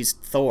Asgard, he's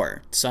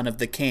Thor, son of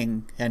the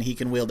king, and he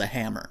can wield a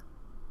hammer.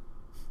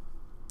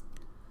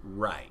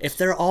 Right. If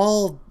they're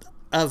all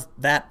of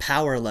that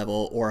power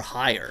level or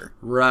higher...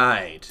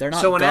 Right. They're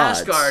not So in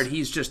gods. Asgard,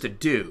 he's just a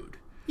dude.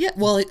 Yeah,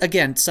 well,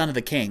 again, son of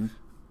the king.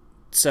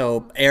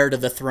 So, heir to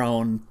the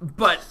throne.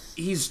 But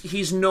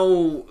he's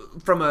no...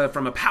 From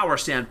a power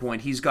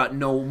standpoint, he's got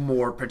no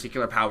more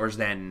particular powers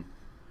than...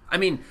 I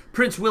mean,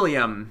 Prince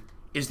William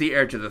is the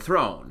heir to the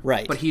throne.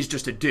 Right. But he's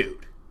just a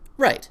dude.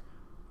 Right.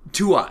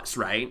 To us,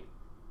 right?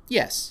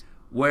 Yes.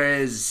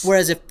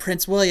 Whereas if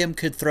Prince William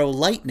could throw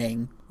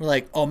lightning, we're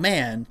like, oh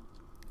man,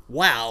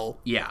 wow.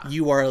 Yeah.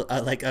 You are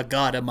like a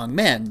god among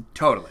men.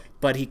 Totally.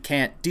 But he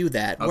can't do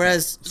that. Okay.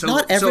 Whereas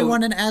not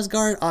everyone in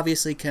Asgard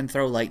obviously can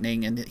throw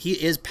lightning, and he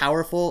is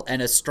powerful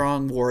and a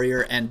strong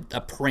warrior and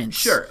a prince.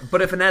 Sure,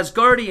 but if an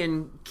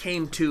Asgardian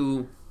came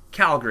to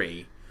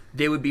Calgary,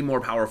 they would be more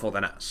powerful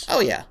than us.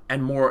 Oh, yeah.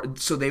 And more,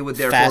 so they would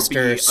therefore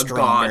Faster, be a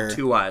stronger. god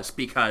to us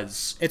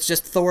because... It's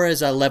just Thor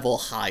is a level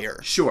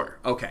higher. Sure,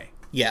 okay.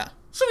 Yeah.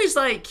 So he's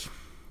like...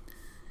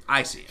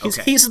 I see,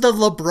 okay. He's the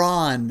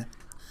LeBron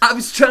I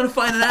was trying to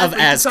find an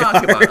athlete to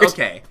talk about.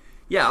 Okay.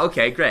 Yeah,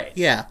 okay, great.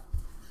 Yeah.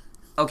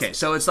 Okay,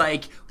 so it's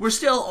like, we're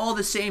still all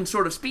the same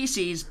sort of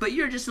species, but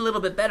you're just a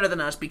little bit better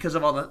than us because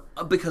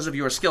of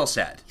your skill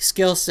set.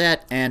 Skill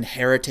set and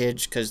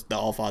heritage, because the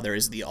Allfather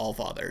is the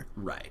Allfather.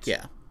 Right.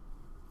 Yeah.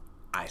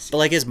 I see. But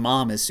like his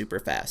mom is super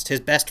fast.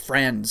 His best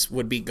friends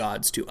would be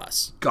gods to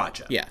us.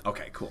 Gotcha. Yeah.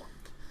 Okay, cool.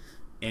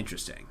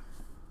 Interesting.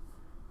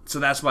 So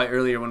that's why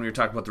earlier when we were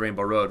talking about the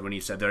Rainbow Road, when you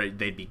said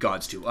they'd be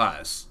gods to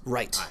us.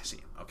 Right. I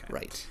see. Okay.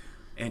 Right.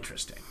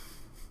 Interesting.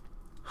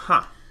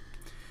 Huh.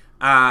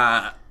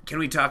 Can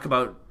we talk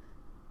about...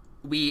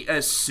 We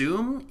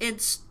assume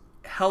it's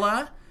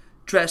Hela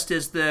dressed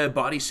as the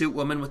bodysuit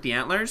woman with the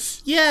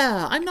antlers?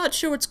 Yeah, I'm not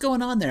sure what's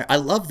going on there. I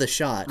love the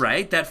shot.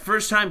 Right? That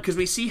first time, because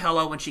we see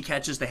Hela when she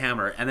catches the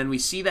hammer, and then we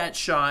see that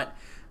shot...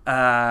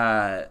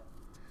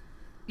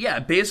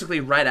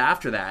 basically right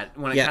after that,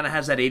 when it kind of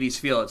has that 80s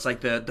feel. It's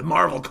like the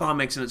Marvel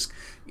comics, and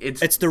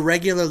it's the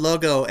regular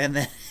logo, and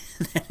then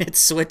it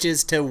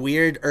switches to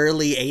weird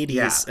early 80s.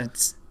 Yeah.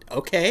 It's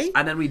okay.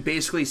 And then we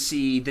basically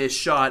see this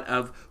shot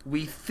of,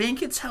 we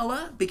think it's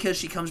Hela,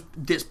 because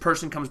this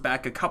person comes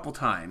back a couple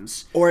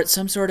times. Or it's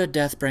some sort of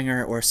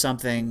Deathbringer or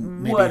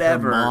something. Maybe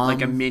whatever, her mom.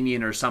 like a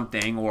minion or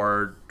something,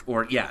 or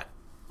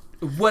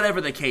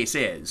whatever the case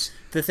is.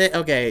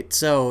 Okay,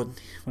 so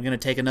we're going to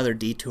take another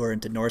detour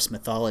into Norse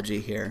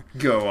mythology here.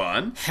 Go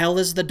on. Hel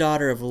is the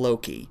daughter of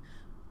Loki,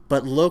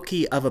 but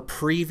Loki of a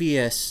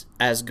previous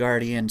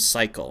Asgardian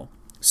cycle.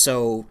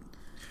 So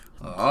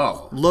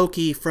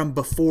Loki from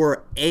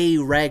before a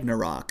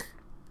Ragnarok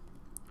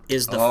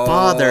is the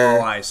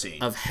father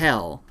of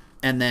Hel,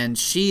 and then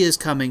she is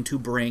coming to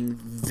bring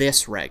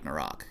this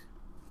Ragnarok.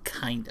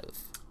 Kind of.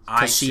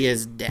 Because she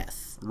is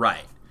death.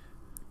 Right.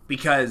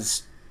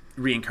 Because...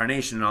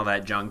 reincarnation and all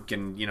that junk,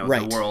 and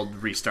the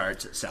world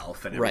restarts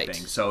itself and everything.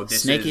 So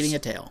this snake eating a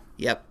tail.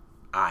 Yep.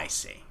 I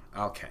see.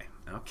 Okay.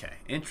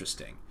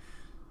 Interesting.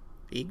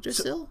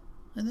 Yggdrasil,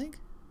 I think.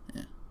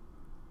 Yeah.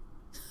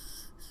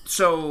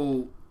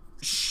 So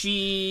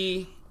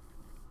she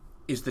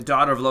is the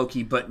daughter of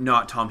Loki, but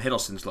not Tom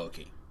Hiddleston's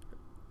Loki.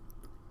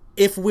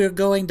 If we're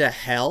going to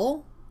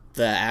Hel,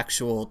 the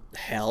actual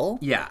Hel,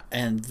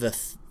 and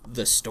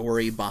the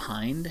story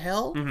behind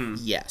Hel,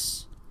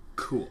 yes.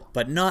 Cool.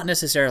 But not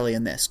necessarily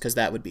in this, because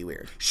that would be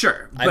weird.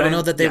 Sure. I don't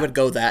know that they would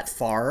go that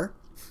far.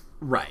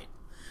 Right.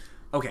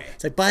 Okay.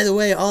 It's like, by the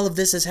way, all of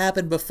this has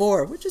happened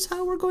before, which is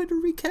how we're going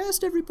to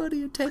recast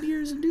everybody in 10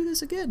 years and do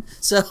this again.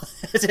 So,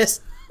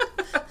 just...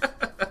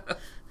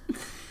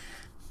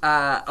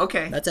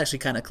 okay. That's actually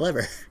kind of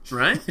clever.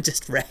 Right?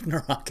 Just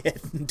Ragnarok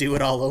it and do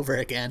it all over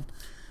again.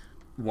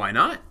 Why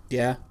not?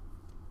 Yeah.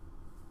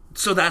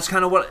 So that's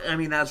kind of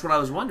that's what I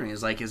was wondering, is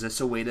this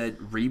a way to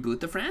reboot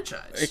the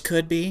franchise? It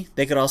could be.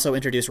 They could also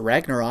introduce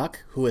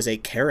Ragnarok, who is a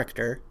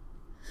character.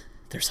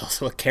 There's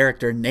also a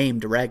character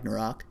named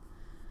Ragnarok.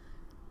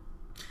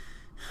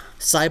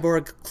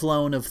 Cyborg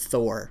clone of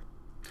Thor.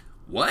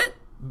 What?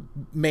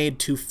 Made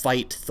to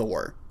fight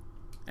Thor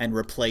and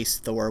replace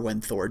Thor when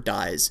Thor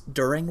dies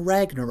during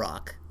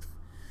Ragnarok.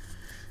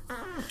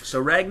 So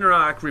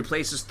Ragnarok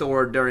replaces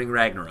Thor during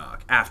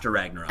Ragnarok, after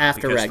Ragnarok.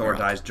 Because Thor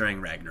dies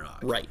during Ragnarok.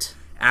 Right.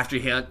 After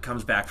he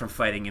comes back from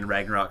fighting in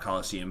Ragnarok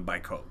Coliseum by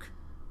Coke.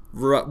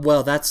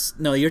 Well,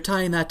 you're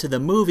tying that to the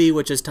movie,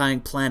 which is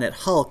tying Planet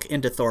Hulk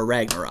into Thor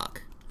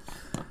Ragnarok.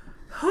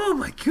 Oh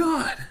my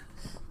god.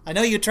 I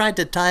know you tried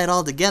to tie it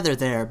all together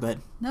there, but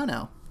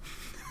no.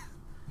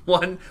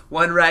 One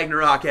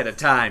Ragnarok at a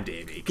time,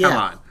 Davey. Come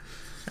on.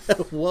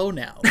 Whoa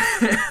now.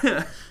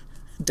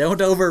 Don't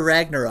over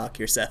Ragnarok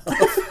yourself.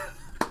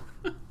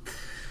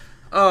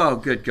 Oh,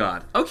 good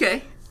god.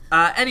 Okay.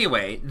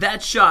 Anyway,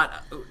 that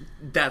shot...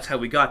 That's how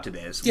we got to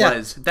this.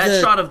 Was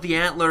that shot of the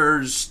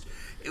antlers?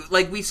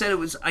 Like we said, it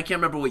was. I can't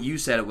remember what you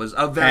said. It was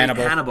a very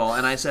Hannibal,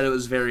 and I said it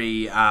was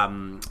very.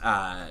 True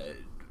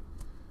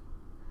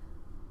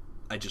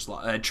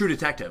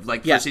Detective,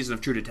 like first season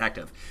of True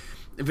Detective,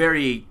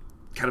 very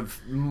kind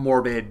of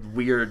morbid,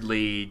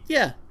 weirdly.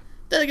 Yeah,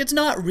 like it's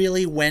not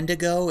really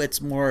Wendigo. It's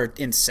more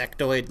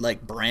insectoid,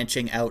 like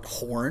branching out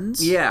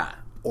horns. Yeah,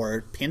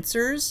 or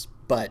pincers,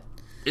 but.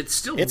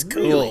 It's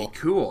really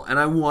cool, and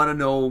I want to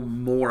know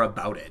more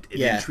about it.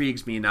 It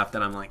intrigues me enough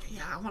that I'm like,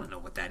 I want to know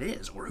what that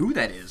is, or who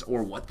that is,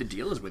 or what the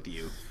deal is with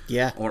you.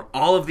 Yeah. Or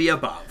all of the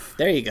above.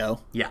 There you go.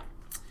 Yeah.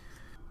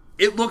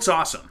 It looks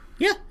awesome.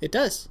 Yeah, it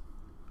does.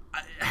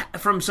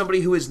 From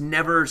somebody who has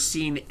never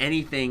seen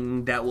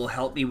anything that will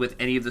help me with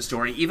any of the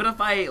story, even if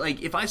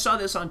I saw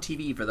this on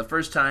TV for the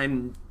first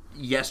time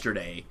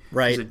yesterday,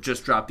 right? Because it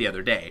just dropped the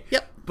other day.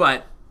 Yep.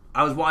 But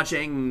I was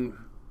watching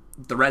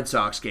the Red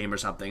Sox game or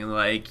something,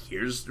 and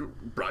here's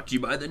brought to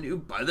you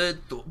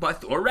by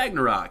Thor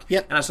Ragnarok.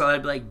 Yep. And I saw that,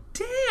 I'd be like,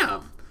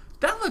 damn,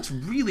 that looks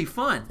really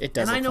fun. It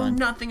does. And look I know fun.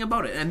 nothing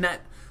about it, and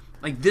that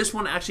this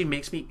one actually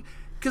makes me,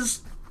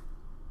 because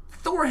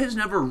Thor has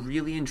never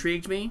really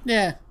intrigued me.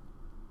 Yeah.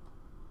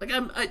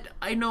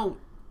 I know.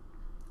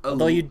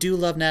 Although you do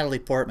love Natalie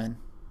Portman.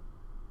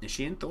 Is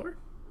she in Thor?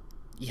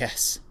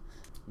 Yes.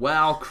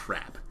 Well,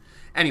 crap.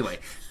 Anyway,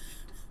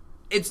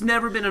 it's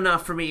never been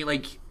enough for me,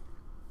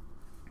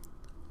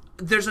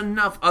 there's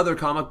enough other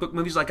comic book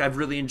movies. I've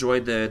really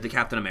enjoyed the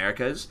Captain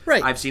Americas.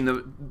 Right. I've seen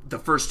the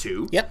first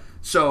two. Yep.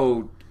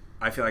 So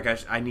I feel like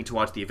I need to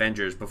watch the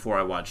Avengers before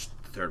I watch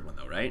third one,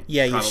 though, right?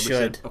 Yeah, you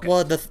should. Okay.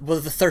 Well, the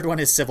third one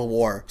is Civil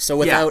War. So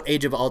without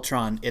Age of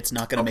Ultron, it's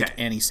not going to make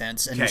any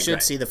sense. And you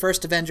should see the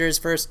first Avengers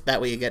first.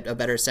 That way you get a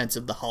better sense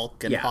of the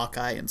Hulk and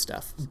Hawkeye and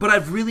stuff. But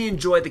I've really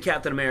enjoyed the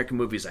Captain America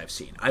movies I've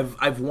seen.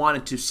 I've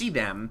wanted to see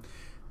them.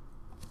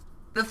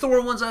 The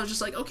Thor ones, I was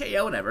just like, okay,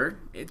 yeah, whatever.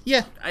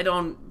 I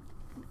don't...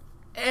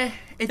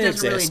 it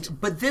doesn't really...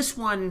 But this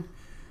one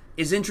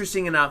is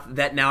interesting enough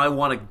that now I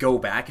want to go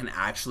back and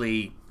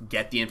actually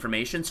get the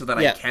information so that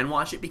I can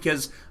watch it,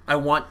 because I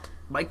want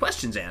my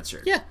questions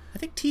answered. Yeah, I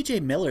think T.J.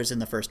 Miller's in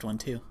the first one,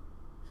 too.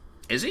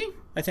 Is he?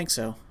 I think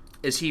so.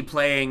 Is he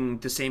playing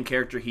the same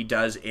character he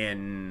does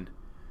in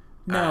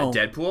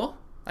Deadpool?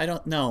 I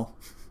don't know.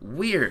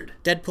 Weird.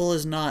 Deadpool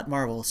is not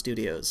Marvel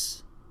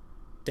Studios.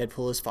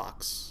 Deadpool is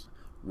Fox.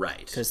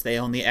 Right. Because they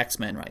own the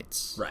X-Men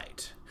rights.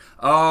 Right.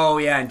 Oh,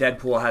 yeah, and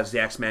Deadpool has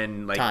the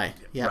X-Men, like... tie.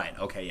 Yeah. Right,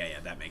 okay,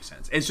 yeah, that makes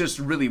sense. It's just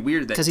really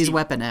weird that... Because he's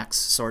Weapon X,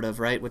 sort of,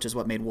 right? Which is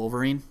what made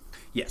Wolverine.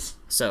 Yes.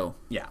 So...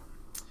 Yeah.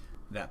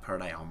 That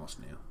part I almost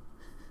knew.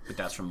 But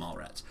that's from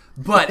Mallrats.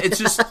 But it's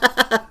just...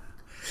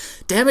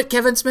 Damn it,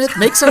 Kevin Smith,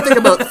 make something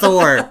about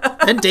Thor.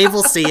 Then Dave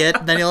will see it,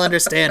 and then he'll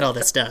understand all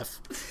this stuff.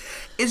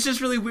 It's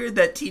just really weird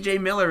that T.J.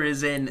 Miller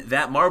is in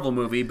that Marvel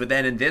movie, but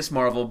then in this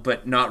Marvel,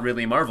 but not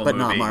really Marvel movie.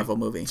 But not Marvel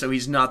movie. So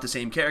he's not the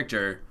same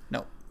character.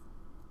 No.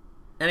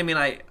 And I mean,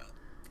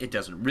 it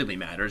doesn't really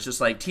matter. It's just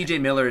like T.J.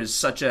 Miller is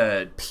such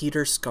a...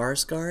 Peter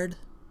Skarsgård?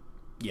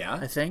 Yeah.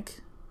 I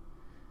think.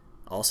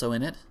 Also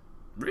in it.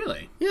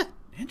 Really? Yeah.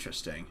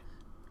 Interesting.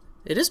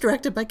 It is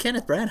directed by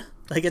Kenneth Branagh.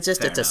 Like, it's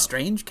just, a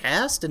strange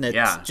cast, and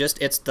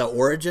it's the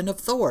origin of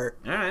Thor.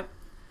 All right.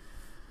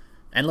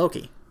 And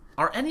Loki.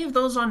 Are any of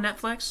those on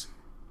Netflix?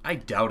 I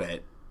doubt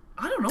it.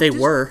 I don't know. They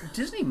were.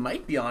 Disney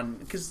might be on,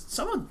 because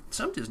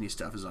some Disney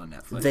stuff is on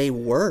Netflix. They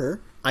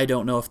were. I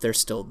don't know if they're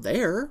still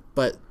there,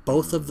 but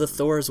both of the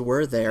Thors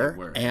were there,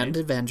 and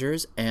right?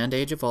 Avengers, and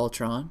Age of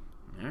Ultron.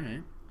 All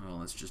right. Well,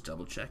 let's just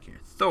double check here.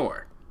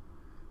 Thor.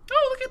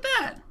 Oh, look at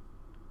that.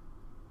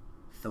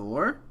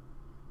 Thor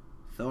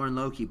and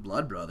Loki,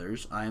 blood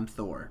brothers. I am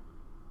Thor.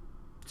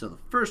 So the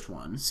first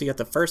one. So you got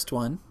the first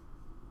one.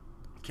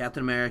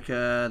 Captain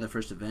America, the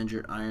first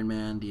Avenger, Iron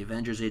Man, the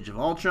Avengers, Age of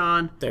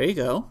Ultron. There you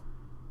go.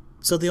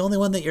 So the only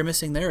one that you're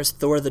missing there is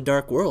Thor: The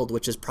Dark World,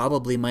 which is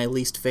probably my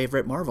least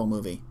favorite Marvel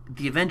movie.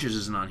 The Avengers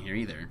isn't on here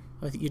either.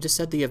 Oh, you just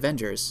said the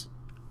Avengers.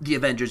 The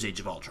Avengers,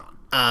 Age of Ultron.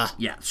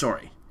 Yeah,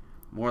 sorry.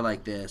 More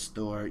like this,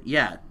 Thor.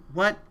 Yeah,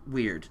 what?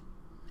 Weird.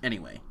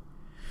 Anyway.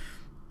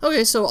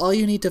 Okay, so all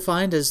you need to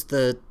find is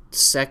the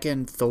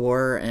second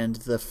Thor and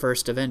the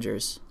first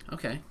Avengers.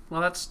 Okay,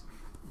 well that's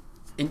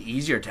an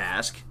easier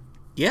task.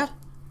 Yeah.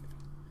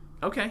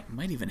 Okay. I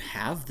might even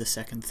have the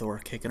second Thor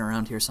kicking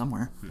around here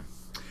somewhere.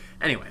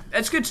 Anyway,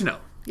 it's good to know.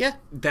 Yeah.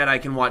 That I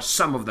can watch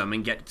some of them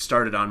and get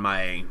started on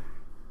my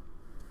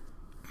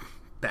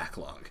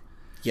backlog.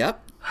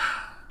 Yep.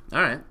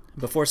 All right.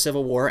 Before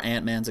Civil War,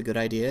 Ant-Man's a good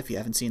idea if you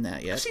haven't seen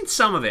that yet. I've seen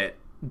some of it.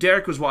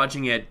 Derek was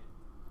watching it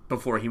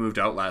before he moved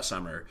out last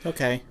summer.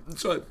 Okay.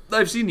 So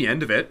I've seen the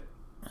end of it.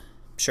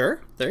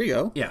 Sure. There you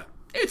go. Yeah.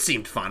 It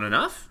seemed fun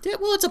enough. Yeah,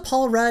 well, it's a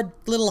Paul Rudd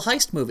little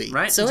heist movie.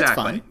 Right? So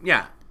exactly. It's fun.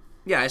 Yeah.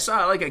 Yeah, I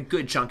saw like a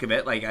good chunk of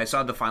it. Like I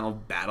saw the final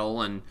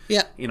battle and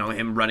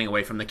him running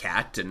away from the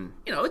cat, and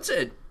it's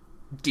a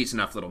decent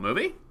enough little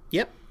movie.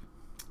 Yep.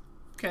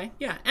 Okay.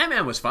 Yeah,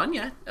 Ant-Man was fun.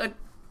 Yeah,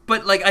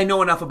 but like I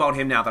know enough about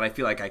him now that I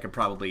feel like I could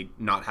probably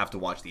not have to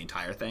watch the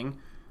entire thing,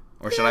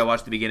 or should I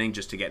watch the beginning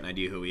just to get an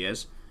idea who he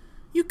is?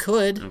 You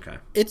could. Okay.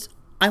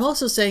 I'm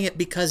also saying it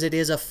because it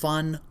is a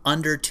fun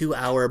under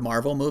 2-hour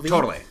Marvel movie.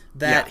 Totally.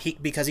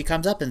 Because he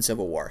comes up in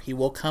Civil War, he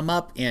will come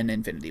up in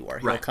Infinity War.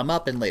 He'll come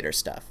up in later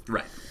stuff.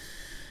 Right.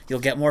 You'll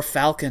get more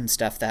Falcon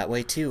stuff that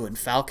way, too. And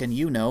Falcon,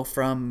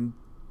 from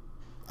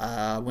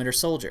Winter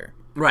Soldier.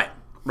 Right.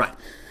 I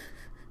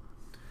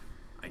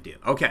do.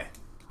 Okay.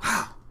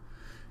 Wow.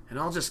 It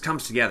all just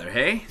comes together,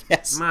 hey?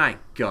 Yes. My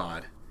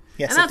God.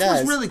 Yes, and that's it does.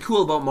 What's really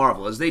cool about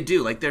Marvel is they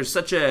do. Like, there's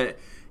such a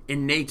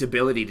innate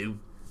ability to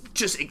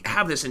just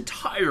have this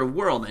entire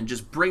world and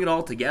just bring it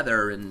all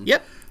together and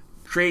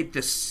create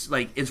this,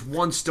 like, it's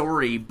one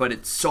story, but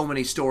it's so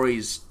many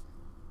stories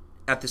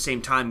at the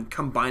same time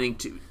combining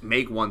to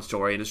make one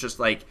story, and it's just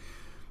like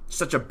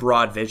such a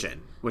broad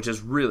vision, which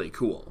is really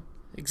cool.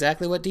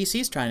 Exactly what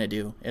DC's trying to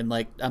do in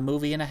like a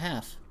movie and a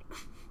half.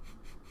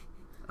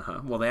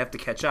 Well, they have to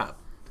catch up,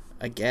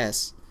 I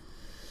guess.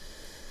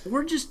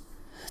 Or just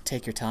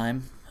take your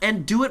time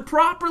and do it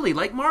properly,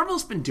 like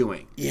Marvel's been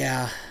doing.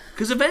 Yeah,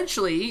 because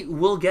eventually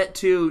we'll get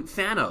to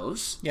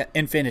Thanos. Yeah,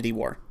 Infinity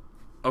War.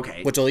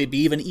 Okay, which will be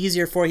even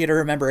easier for you to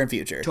remember in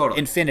future. Totally,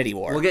 Infinity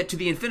War. We'll get to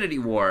the Infinity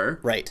War,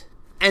 right?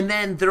 And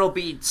then there'll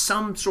be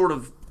some sort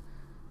of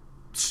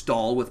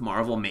stall with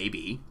Marvel,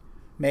 maybe.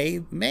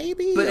 Maybe,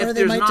 but or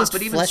they might just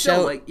flesh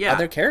out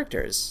other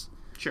characters.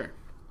 Sure.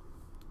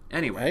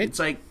 Anyway, right? It's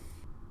like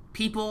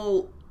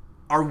people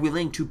are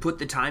willing to put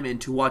the time in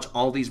to watch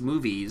all these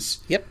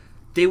movies. Yep.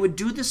 They would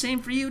do the same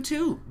for you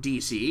too,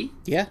 DC.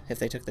 Yeah, if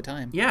they took the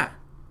time. Yeah.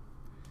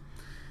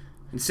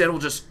 Instead, we'll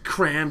just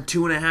cram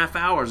 2.5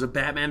 hours of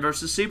Batman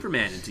versus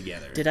Superman in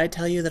together. Did I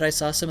tell you that I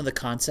saw some of the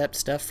concept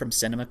stuff from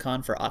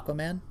CinemaCon for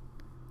Aquaman?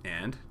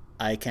 And?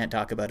 I can't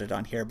talk about it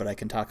on here, but I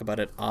can talk about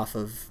it off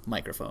of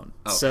microphone.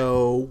 Okay.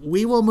 So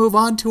we will move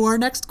on to our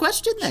next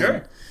question then.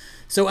 Sure.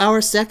 So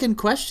our second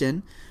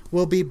question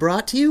will be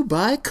brought to you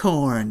by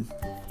Korn.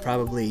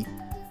 Probably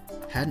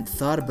hadn't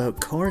thought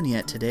about corn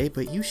yet today,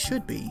 but you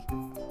should be.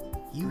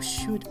 You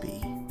should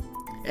be.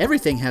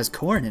 Everything has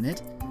corn in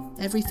it.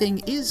 Everything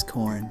is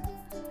corn.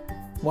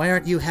 Why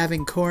aren't you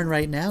having corn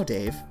right now,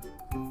 Dave?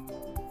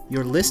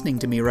 You're listening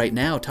to me right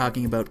now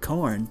talking about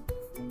corn.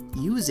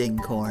 Using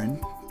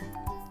corn.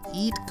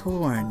 Eat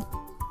corn.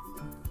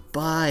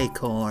 Buy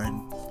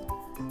corn.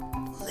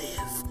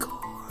 Live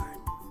corn.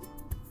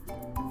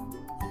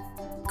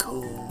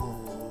 Corn.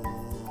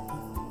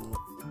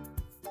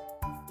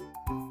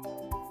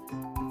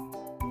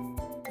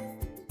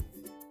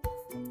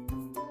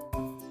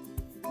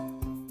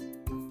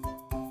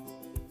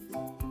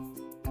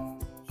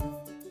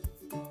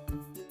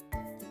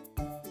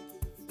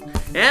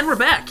 And we're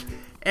back.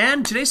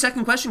 And today's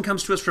second question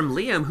comes to us from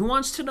Liam, who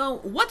wants to know,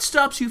 what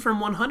stops you from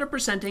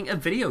 100%ing a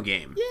video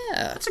game?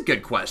 Yeah. That's a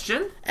good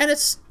question. And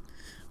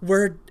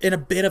we're in a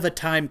bit of a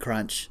time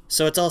crunch,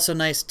 so it's also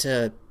nice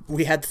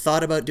we had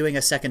thought about doing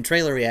a second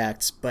trailer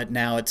reacts, but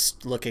now it's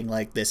looking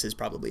like this is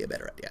probably a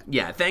better idea.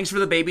 Yeah, thanks for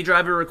the Baby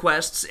Driver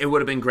requests. It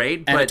would have been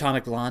great. And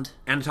Atomic Blonde.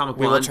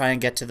 We will try and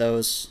get to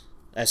those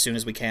as soon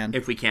as we can.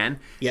 If we can.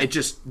 Yeah. It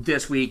just,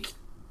 this week,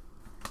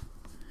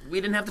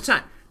 we didn't have the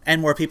time. And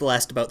more people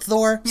asked about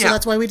Thor, so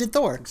that's why we did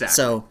Thor. Exactly.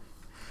 So,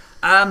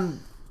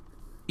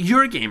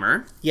 you're a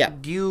gamer. Yeah.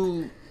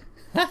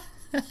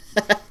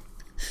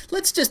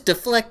 Let's just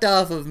deflect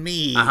off of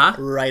me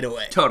right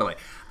away. Totally.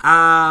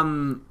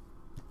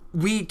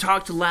 We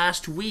talked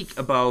last week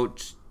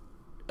about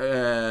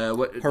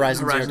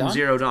Horizon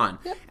Zero Dawn.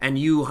 Yep. And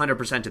you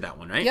 100%ed that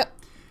one, right? Yep.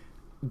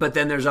 But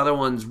then there's other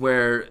ones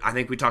where I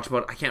think we talked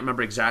about, I can't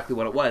remember exactly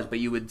what it was, but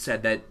you had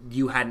said that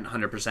you hadn't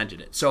 100%ed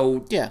it.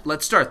 So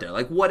let's start there.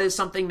 Like, what is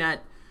a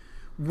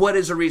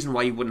reason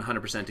why you wouldn't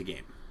 100% a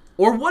game?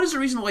 Or what is a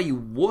reason why you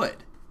would?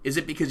 Is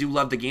it because you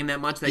love the game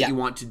that much that you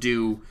want to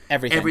do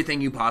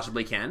everything you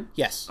possibly can?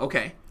 Yes.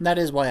 Okay. That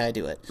is why I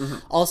do it. Mm-hmm.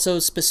 Also,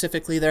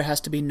 specifically, there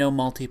has to be no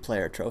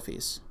multiplayer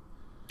trophies.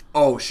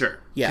 Oh,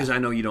 sure. Yeah. Because I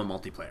know you don't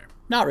multiplayer.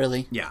 Not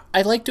really. Yeah.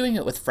 I like doing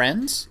it with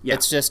friends. Yeah.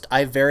 It's just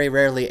I very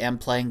rarely am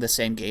playing the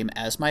same game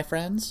as my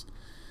friends.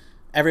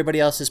 Everybody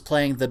else is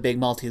playing the big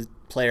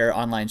multiplayer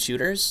online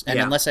shooters, and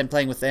unless I'm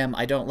playing with them,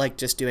 I don't like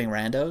just doing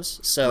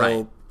randos.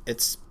 So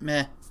it's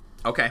meh.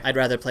 Okay. I'd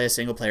rather play a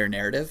single-player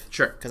narrative.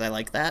 Sure. Because I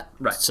like that.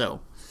 Right.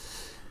 So.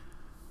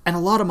 And a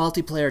lot of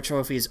multiplayer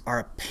trophies are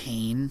a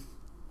pain.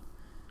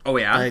 Oh,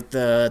 yeah? Like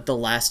the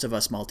Last of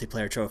Us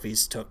multiplayer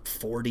trophies took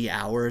 40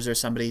 hours or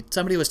somebody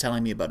was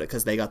telling me about it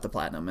because they got the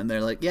platinum. And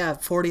they're like,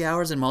 40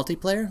 hours in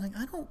multiplayer? I'm like,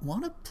 I don't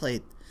want to play.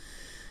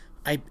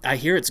 I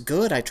hear it's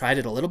good. I tried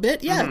it a little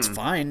bit. Yeah, it's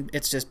fine.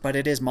 It's just, but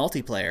it is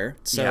multiplayer.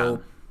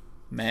 So,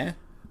 meh.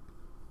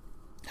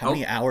 How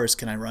many hours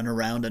can I run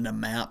around in a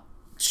map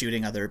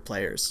shooting other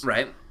players?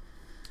 Right.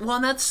 Well,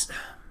 and that's...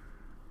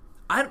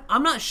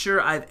 I'm not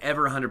sure I've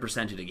ever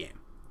 100%ed a game.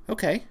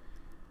 Okay.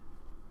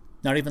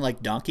 Not even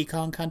like Donkey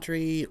Kong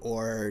Country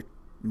or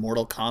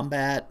Mortal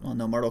Kombat. Well,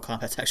 no, Mortal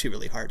Kombat's actually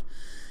really hard.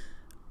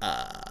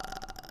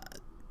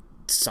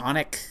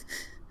 Sonic.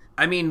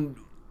 I mean,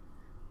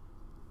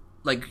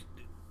 like,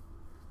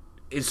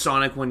 is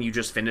Sonic when you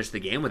just finish the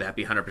game? Would that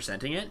be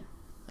 100%ing it?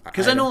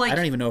 Because I know, like, I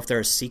don't even know if there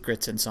are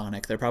secrets in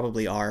Sonic. There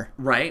probably are.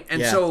 Right,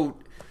 and so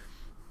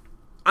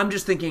I'm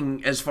just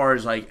thinking as far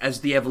as like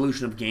as the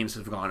evolution of games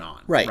have gone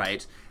on.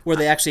 Right. Where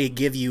they actually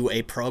give you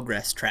a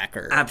progress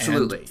tracker.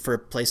 Absolutely. And for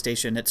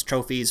PlayStation, it's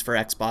trophies. For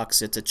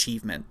Xbox, it's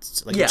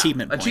achievements. Like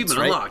achievement points, achievement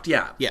right? Unlocked,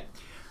 yeah. Yeah.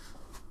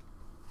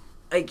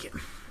 Like,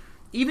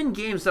 even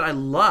games that I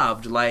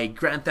loved, like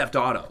Grand Theft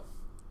Auto.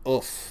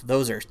 Oof,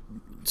 those are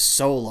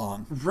so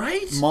long.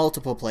 Right?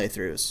 Multiple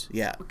playthroughs,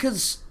 yeah.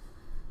 Because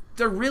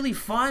they're really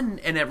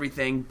fun and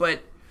everything,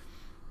 but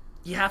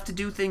you have to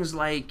do things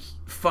like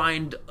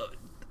find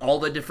all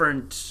the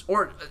different...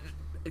 Or...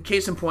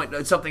 Case in point,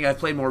 it's something I've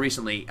played more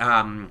recently,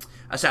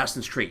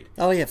 Assassin's Creed.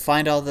 Oh, yeah,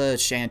 find all the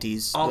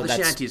shanties. All the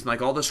shanties, and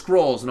like all the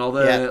scrolls and all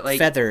the... like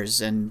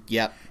feathers, and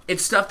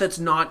It's stuff that's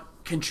not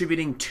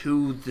contributing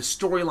to the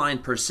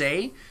storyline per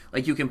se.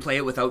 Like, you can play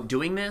it without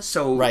doing this,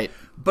 so... Right.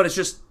 But it's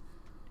just...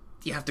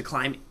 You have to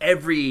climb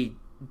every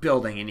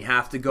building, and you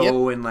have to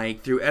go and,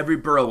 like, through every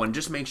burrow, and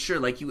just make sure,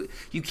 like,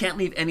 you can't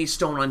leave any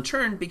stone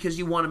unturned, because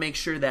you want to make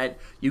sure that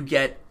you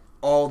get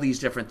all these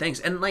different things.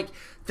 And, like,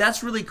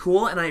 that's really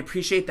cool, and I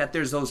appreciate that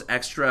there's those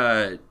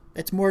extra...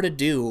 It's more to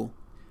do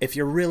if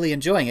you're really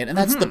enjoying it, and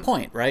that's the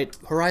point, right?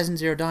 Horizon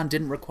Zero Dawn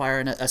didn't require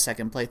a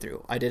second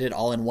playthrough. I did it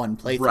all in one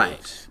playthrough.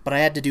 Right. But I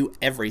had to do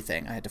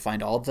everything. I had to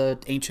find all the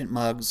ancient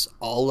mugs,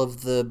 all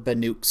of the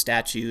Banuk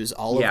statues,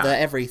 all of the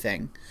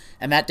everything.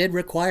 And that did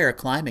require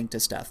climbing to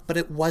stuff, but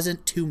it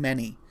wasn't too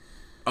many.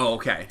 Oh,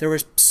 okay. There were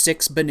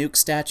 6 Banuk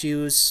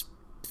statues,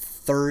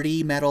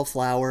 30 metal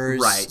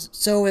flowers. Right.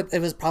 So it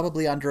was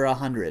probably under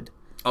 100.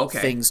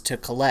 things to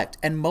collect.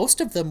 And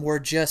most of them were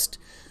just,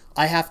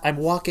 I'm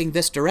walking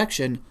this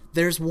direction.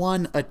 There's a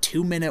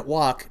 2-minute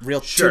walk,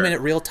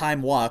 2-minute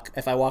real-time walk.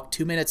 If I walk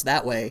 2 minutes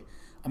that way,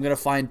 I'm going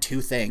to find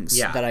 2 things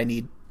that I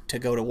need to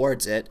go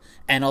towards it,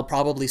 and I'll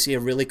probably see a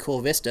really cool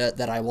vista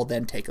that I will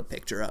then take a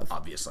picture of.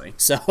 Obviously.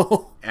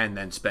 So and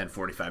then spend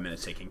 45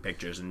 minutes taking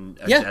pictures and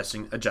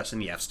adjusting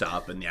the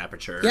f-stop and the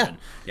aperture.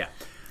 Yeah.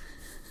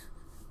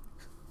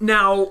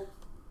 Now,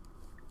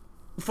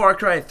 Far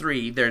Cry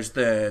 3, there's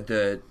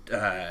the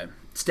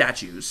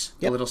statues,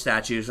 the little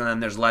statues, and then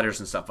there's letters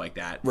and stuff like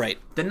that. Right.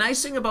 The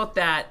nice thing about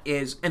that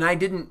is,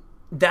 and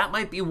that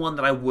might be one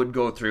that I would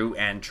go through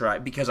and try,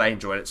 because I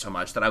enjoyed it so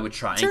much, that I would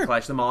try and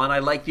collect them all. And I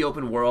like the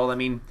open world. I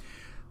mean,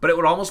 but it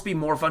would almost be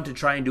more fun to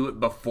try and do it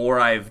before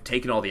I've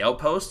taken all the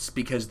outposts,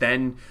 because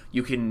then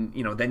you can,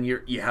 then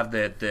you have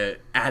the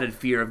added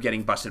fear of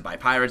getting busted by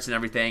pirates and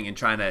everything, and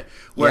trying to.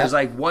 Whereas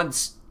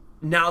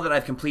now that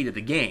I've completed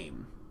the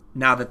game,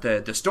 now that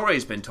the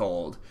story's been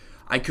told,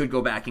 I could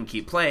go back and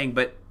keep playing,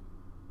 but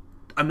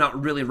I'm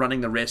not really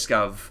running the risk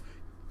of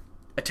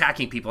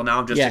attacking people. Now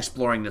I'm just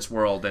exploring this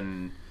world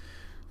and.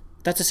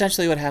 That's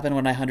essentially what happened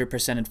when I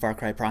 100% in Far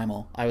Cry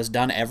Primal. I was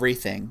done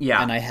everything,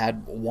 and I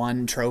had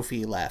 1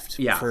 trophy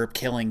left for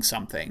killing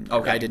something.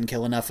 Okay. I didn't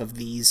kill enough of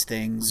these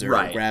things, or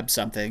grab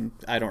something.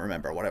 I don't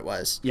remember what it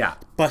was. Yeah.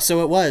 But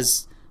so it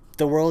was.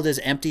 The world is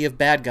empty of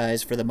bad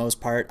guys for the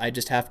most part. I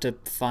just have to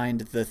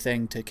find the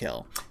thing to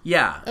kill.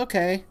 Yeah.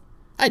 Okay.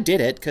 I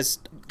did it, because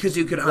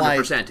you could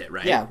 100% it,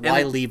 right? Yeah,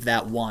 why leave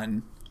that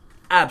 1?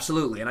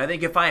 Absolutely. And I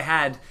think if I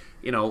had...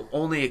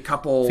 only a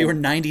couple... If you were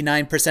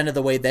 99% of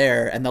the way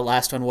there, and the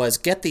last one was,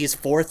 get these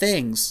 4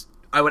 things.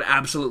 I would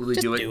absolutely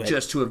do it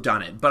just to have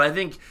done it. But I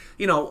think,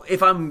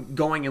 if I'm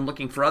going and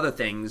looking for other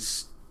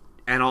things,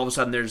 and all of a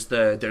sudden there's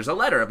a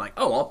letter, I'm like,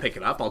 oh, I'll pick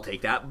it up, I'll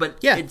take that. But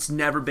it's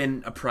never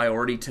been a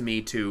priority to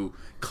me to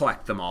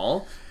collect them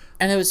all.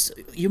 And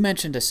you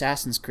mentioned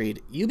Assassin's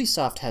Creed.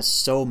 Ubisoft has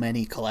so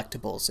many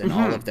collectibles in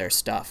all of their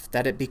stuff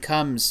that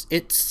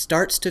it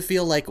starts to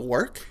feel like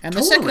work. And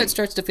the second it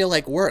starts to feel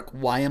like work,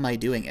 why am I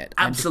doing it?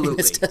 Absolutely. I'm doing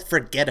this to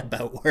forget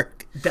about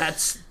work.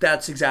 That's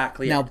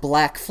exactly Now, it.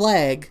 Black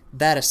Flag,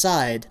 that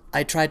aside,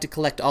 I tried to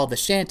collect all the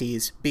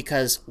shanties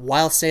because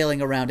while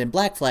sailing around in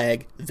Black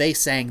Flag, they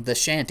sang the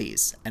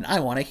shanties. And I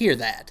want to hear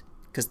that.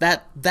 Because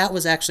that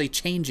was actually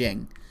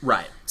changing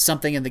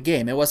something in the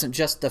game. It wasn't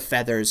just the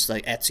feathers,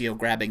 like Ezio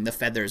grabbing the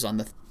feathers on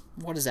the...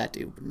 What does that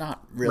do?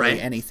 Not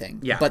really anything.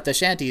 Yeah. But the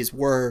shanties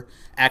were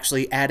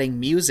actually adding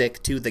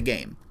music to the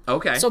game.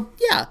 Okay. So,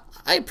 yeah,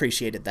 I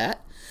appreciated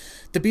that.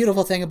 The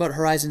beautiful thing about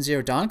Horizon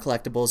Zero Dawn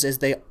collectibles is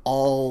they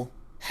all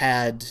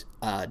had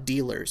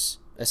dealers,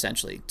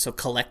 essentially. So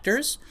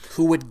collectors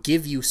who would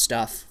give you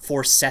stuff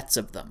for sets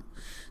of them.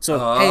 So,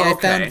 hey, I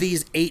found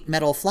these 8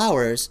 metal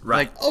flowers.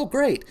 Right. Like, oh,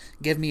 great.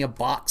 Give me a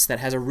box that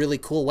has a really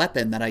cool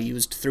weapon that I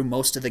used through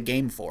most of the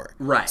game for.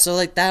 Right.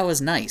 So, that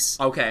was nice.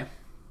 Okay.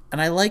 And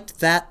I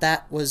liked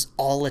that was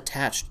all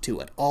attached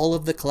to it. All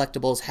of the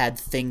collectibles had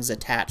things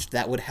attached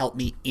that would help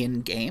me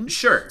in-game.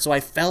 Sure. So I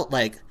felt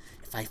like,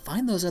 if I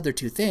find those other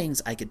 2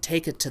 things, I could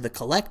take it to the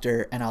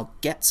collector and I'll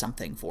get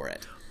something for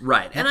it.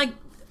 Right. And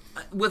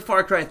with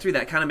Far Cry 3,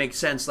 that kind of makes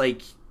sense,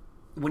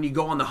 when you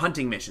go on the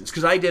hunting missions,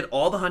 because I did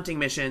all the hunting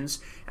missions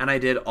and I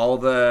did all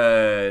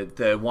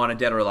the Wanted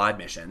Dead or Alive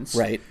missions,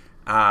 right?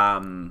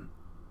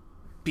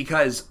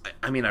 Because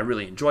I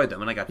really enjoyed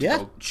them, and I got to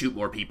go shoot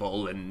more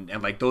people, and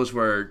those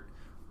were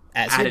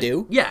added, you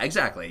do, yeah,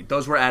 exactly.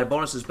 Those were added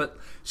bonuses, but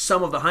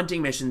some of the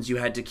hunting missions you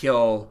had to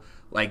kill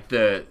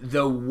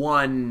the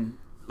one,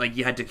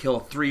 you had to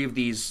kill 3 of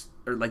these,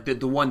 or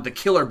the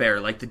killer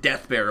bear, the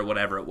death bear or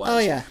whatever it was. Oh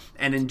yeah,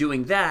 and in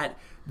doing that,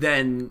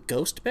 then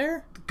ghost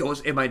bear.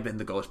 It might have been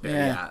the ghost bear,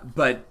 yeah.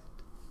 But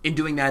in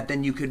doing that,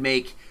 then you could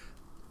make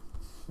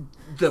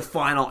the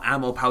final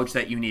ammo pouch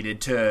that you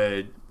needed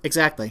to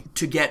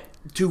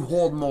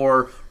hold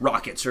more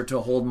rockets or to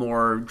hold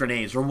more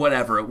grenades or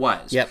whatever it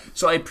was. Yep.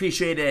 So I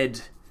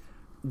appreciated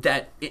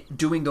that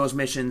doing those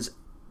missions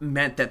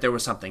meant that there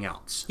was something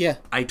else. Yeah.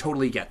 I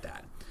totally get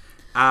that.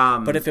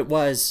 But if it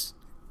was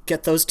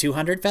get those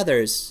 200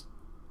 feathers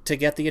to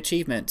get the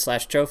achievement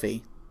 /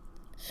 trophy,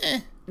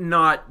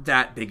 not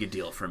that big a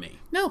deal for me.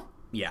 No.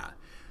 Yeah.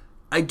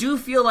 I do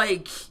feel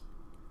like,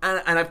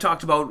 and I've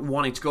talked about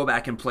wanting to go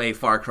back and play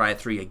Far Cry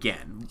 3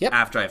 again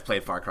after I've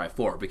played Far Cry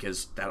 4,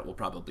 because that will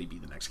probably be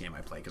the next game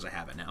I play, because I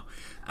have it now.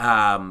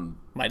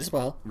 Might as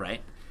well.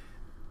 Right.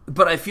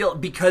 But I feel,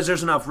 because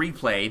there's enough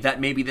replay, that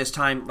maybe this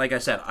time, like I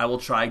said, I will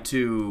try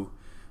to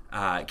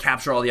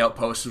capture all the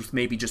outposts with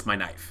maybe just my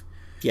knife.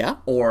 Yeah.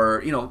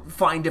 Or,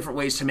 find different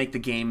ways to make the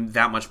game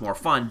that much more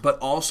fun, but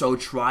also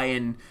try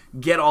and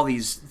get all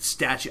these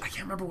statues. I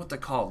can't remember what they're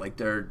called.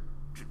 They're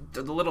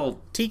the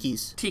little...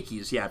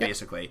 Tikis, yeah,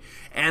 basically.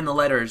 And the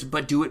letters,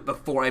 but do it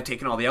before I've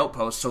taken all the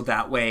outposts, so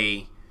that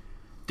way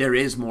there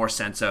is more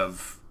sense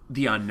of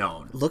the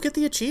unknown. Look at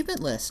the achievement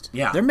list.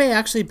 Yeah. There may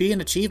actually be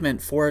an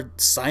achievement for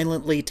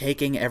silently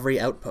taking every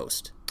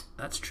outpost.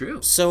 That's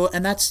true. So,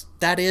 and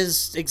that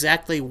is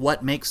exactly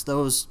what makes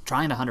those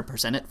trying to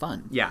 100% it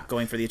fun. Yeah.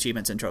 Going for the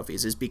achievements and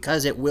trophies is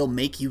because it will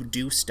make you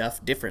do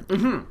stuff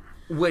differently.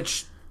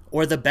 Which...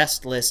 Or the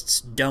best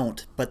lists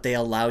don't, but they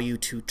allow you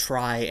to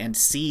try and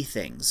see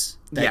things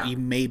that you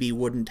maybe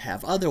wouldn't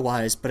have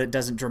otherwise, but it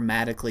doesn't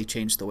dramatically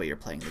change the way you're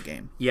playing the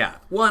game. Yeah.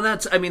 Well, and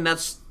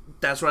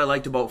that's what I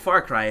liked about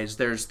Far Cry is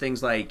there's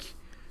things like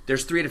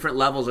there's 3 different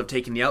levels of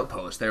taking the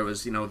outpost. There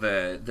was,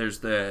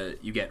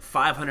 you get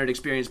 500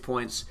 experience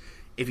points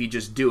if you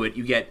just do it.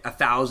 You get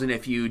 1,000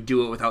 if you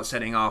do it without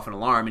setting off an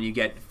alarm, and you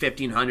get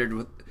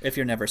 1,500 if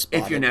you're never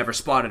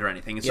spotted or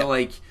anything. And so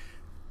like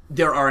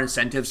there are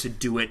incentives to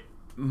do it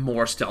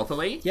more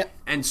stealthily. Yep.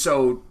 And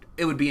so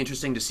it would be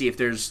interesting to see if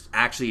there's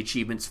actually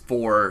achievements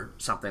for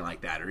something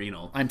like that, or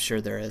I'm sure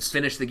there is.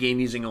 Finish the game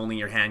using only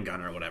your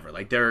handgun or whatever.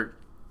 Like they're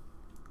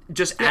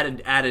just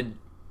added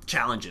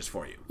challenges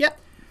for you. Yep.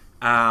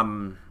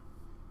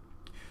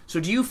 So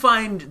do you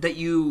find that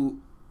you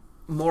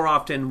more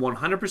often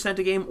 100%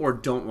 a game or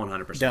don't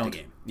 100% a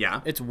game?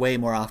 Yeah. It's way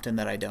more often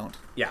that I don't.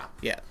 Yeah.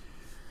 Yeah.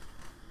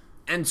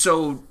 And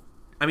so,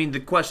 I mean, the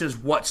question is,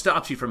 what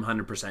stops you from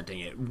 100%ing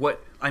it?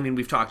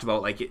 We've talked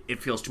about, like,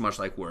 it feels too much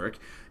like work.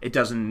 It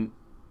doesn't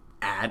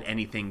add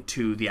anything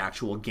to the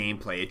actual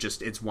gameplay.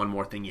 It's one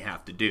more thing you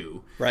have to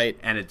do. Right.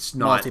 And it's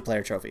not...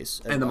 Multiplayer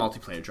trophies. And the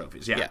multiplayer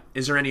trophies, yeah.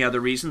 Is there any other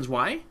reasons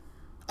why?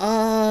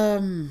 I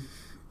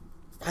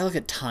look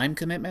at time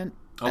commitment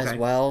as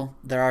well.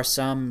 There are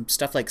some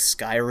stuff like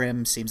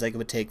Skyrim seems like it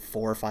would take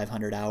 400 or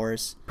 500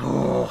 hours.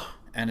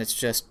 And it's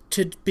just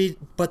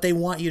but they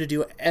want you to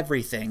do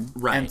everything.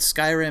 Right. And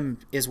Skyrim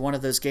is one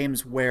of those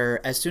games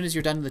where as soon as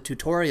you're done with the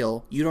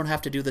tutorial, you don't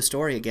have to do the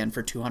story again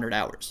for 200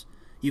 hours.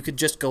 You could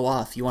just go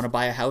off. You want to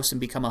buy a house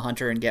and become a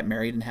hunter and get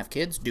married and have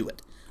kids? Do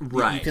it.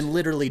 Right. You can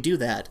literally do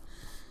that.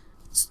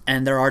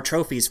 And there are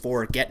trophies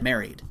for get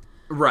married.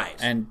 Right.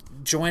 And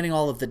joining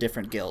all of the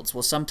different guilds.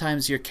 Well,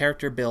 sometimes your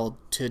character build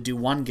to do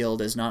one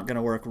guild is not going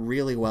to work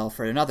really well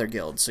for another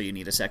guild, so you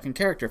need a second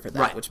character for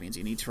that, which means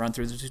you need to run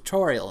through the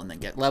tutorial and then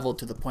get leveled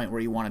to the point where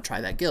you want to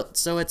try that guild.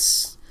 So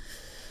it's...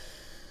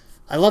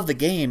 I love the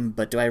game,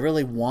 but do I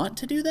really want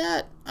to do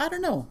that? I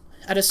don't know.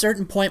 At a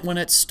certain point when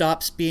it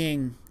stops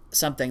being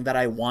something that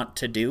I want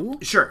to do,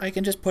 sure, I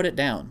can just put it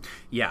down.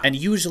 Yeah. And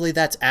usually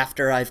that's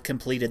after I've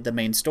completed the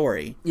main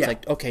story. Yeah. It's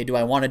like, okay, do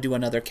I want to do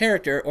another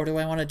character or do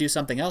I want to do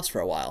something else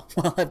for a while?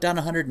 Well, I've done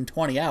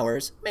 120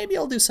 hours. Maybe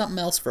I'll do something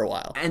else for a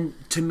while. And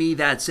to me,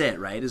 that's it,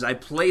 right? Is I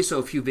play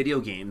so few video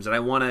games and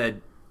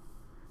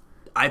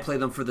I play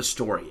them for the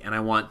story, and I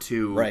want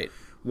to... Right.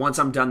 Once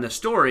I'm done the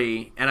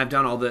story and I've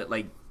done all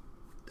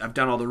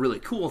the really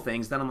cool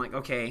things, then I'm like,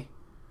 okay,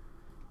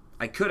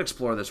 I could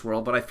explore this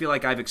world, but I feel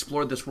like I've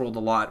explored this world a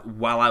lot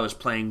while I was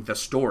playing the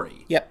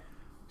story. Yep.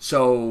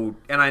 So,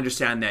 and I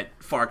understand that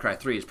Far Cry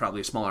 3 is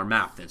probably a smaller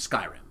map than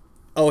Skyrim.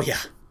 Oh, yeah.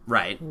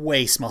 Right?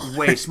 Way smaller.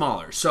 Way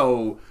smaller.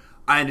 So,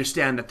 I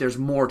understand that there's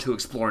more to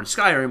explore in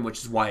Skyrim, which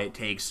is why it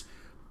takes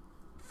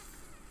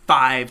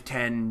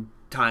 5-10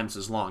 times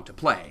as long to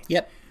play.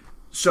 Yep.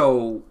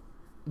 So,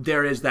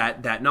 there is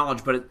that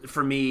knowledge, but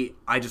for me,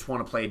 I just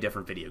want to play a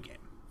different video game.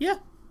 Yeah.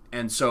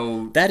 And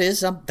so...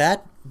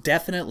 That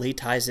definitely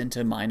ties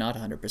into my not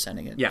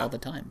 100%ing it Yeah. all the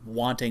time.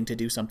 Wanting to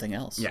do something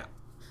else. Yeah.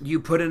 You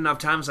put in enough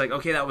time, it's like,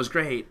 okay, that was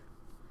great,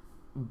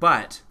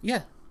 but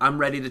yeah, I'm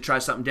ready to try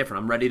something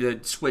different. I'm ready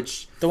to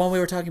switch. The one we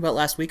were talking about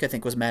last week, I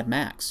think, was Mad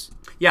Max.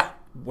 Yeah.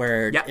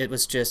 Where it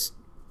was just,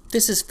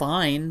 this is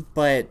fine,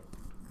 but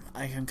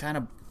I'm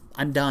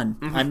done.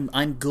 Mm-hmm.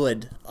 I'm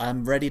good.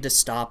 I'm ready to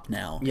stop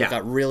now. Yeah. It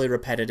got really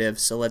repetitive,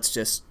 so let's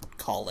just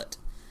call it.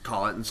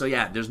 And so,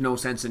 yeah, there's no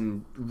sense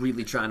in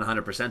really trying to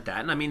 100% that.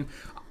 And I mean...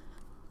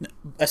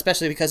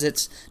 Especially because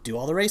it's do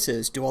all the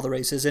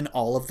races in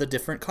all of the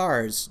different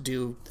cars.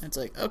 It's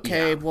like,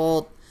 okay,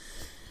 well,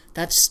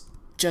 that's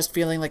just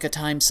feeling like a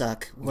time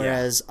suck.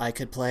 Whereas I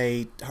could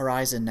play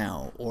Horizon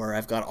now, or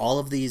I've got all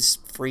of this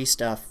free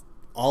stuff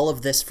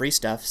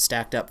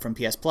stacked up from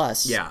PS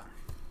Plus. Yeah.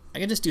 I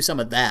can just do some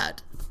of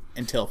that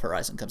until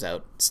Horizon comes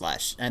out,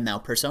 and now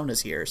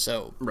Persona's here,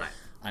 so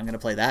I'm going to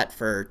play that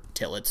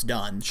till it's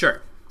done.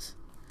 Sure.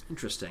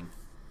 Interesting.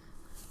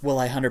 Will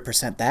I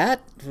 100%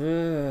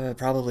 that?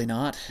 Probably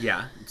not.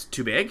 Yeah, it's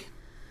too big?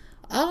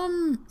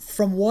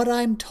 From what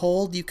I'm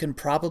told, you can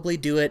probably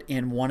do it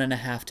in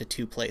 1.5 to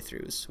 2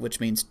 playthroughs, which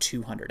means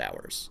 200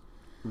 hours.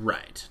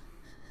 Right.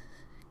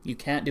 You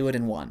can't do it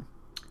in one.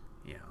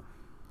 Yeah.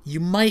 You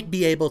might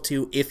be able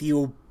to if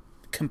you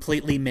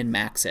completely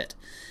min-max it.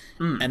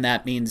 And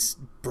that means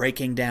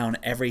breaking down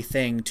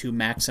everything to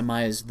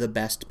maximize the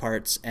best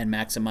parts and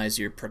maximize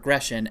your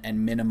progression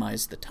and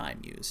minimize the time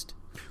used.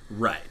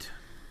 Right.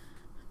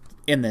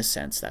 In this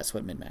sense, that's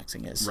what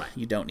min-maxing is. Right.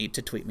 You don't need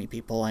to tweet me,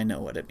 people. I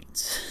know what it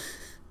means.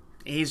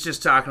 He's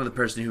just talking to the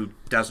person who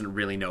doesn't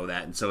really know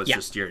that, and so it's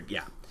just your...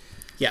 Yeah.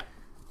 Yeah.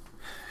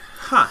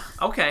 Huh.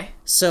 Okay.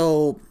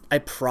 So, I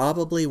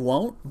probably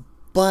won't,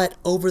 but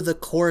over the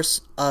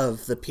course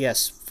of the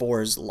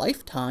PS4's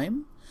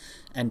lifetime,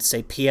 and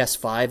say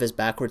PS5 is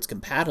backwards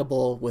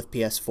compatible with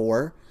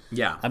PS4,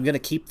 yeah, I'm going to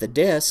keep the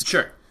disc.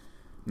 Sure.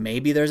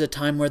 maybe there's a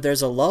time where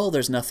there's a lull,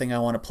 there's nothing I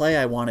want to play,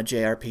 I want a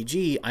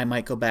JRPG, I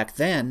might go back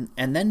then,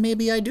 and then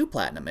maybe I do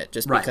platinum it,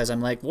 just because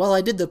I'm like, well,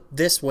 I did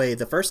this way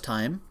the first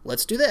time,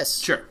 let's do this.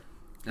 Sure.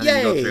 And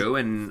then you go through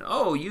and,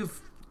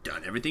 you've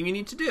done everything you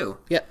need to do.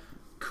 Yep.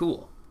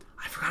 Cool.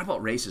 I forgot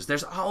about races.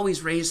 There's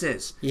always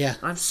races. Yeah.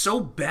 I'm so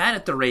bad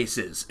at the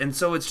races. And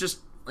so it's just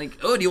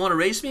like, do you want to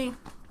race me?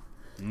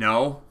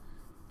 No.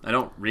 I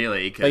don't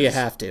really. But you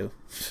have to.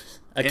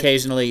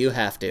 Occasionally you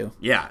have to.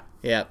 Yeah.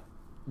 Yep.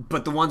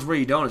 But the ones where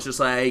you don't, it's just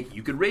like,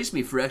 you could race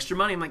me for extra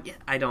money. I'm like, yeah,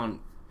 I don't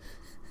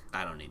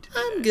need to do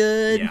I'm that.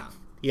 good. Yeah.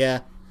 Yeah.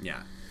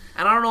 Yeah.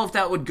 And I don't know if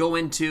that would go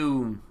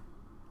into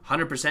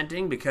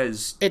 100%ing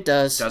because... It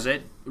does. Does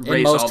it?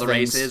 Race all the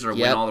races or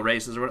win all the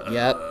races? Or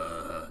Yep.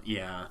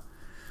 Yeah.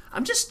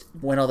 I'm just...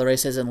 Win all the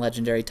races in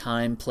legendary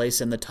time, place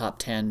in the top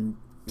 10,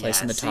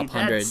 place in the top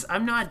 100.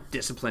 I'm not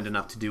disciplined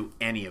enough to do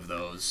any of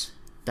those.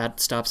 That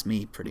stops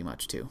me pretty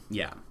much too.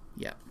 Yeah.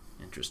 Yeah.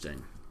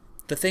 Interesting.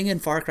 The thing in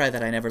Far Cry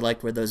that I never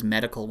liked were those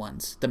medical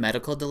ones. The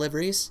medical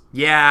deliveries.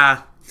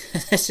 Yeah.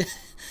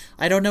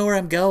 I don't know where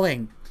I'm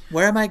going.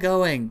 Where am I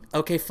going?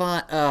 Okay,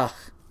 fine. Ugh.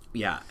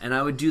 Yeah, and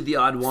I would do the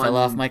odd one. Fell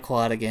off my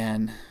quad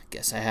again.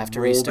 Guess I have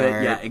to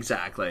restart. Yeah,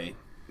 exactly.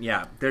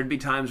 Yeah, there'd be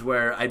times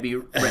where I'd be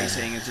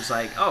racing. It's just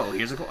like,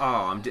 here's a...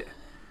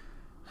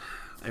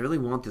 I really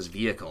want this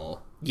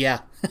vehicle. Yeah.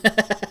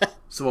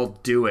 So I'll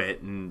do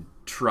it and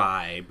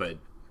try, but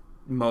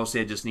mostly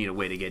I just need a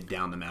way to get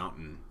down the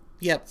mountain.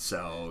 Yep.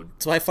 So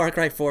that's why Far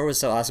Cry 4 was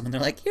so awesome. And they're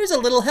like, here's a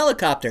little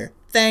helicopter.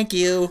 Thank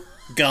you.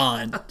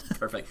 Gone.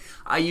 Perfect.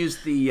 I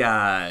used the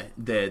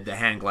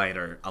hang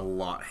glider a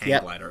lot.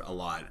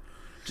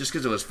 Just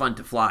because it was fun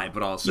to fly,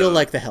 but also... You'll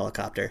like the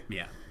helicopter.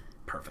 Yeah.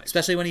 Perfect.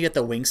 Especially when you get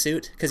the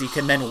wingsuit, because you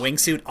can then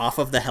wingsuit off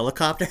of the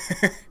helicopter.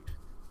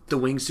 The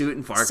wingsuit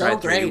in Far Cry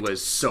 3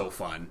 was so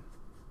fun.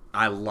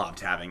 I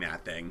loved having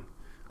that thing.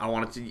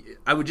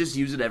 I would just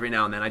use it every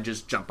now and then. I'd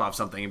just jump off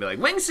something and be like,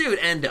 wingsuit,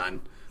 and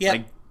done. Yeah.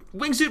 Like,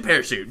 wingsuit,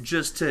 parachute,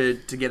 just to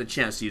get a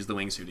chance to use the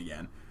wingsuit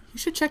again. You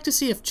should check to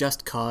see if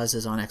Just Cause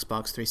is on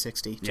Xbox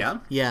 360. Yeah?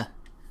 Yeah.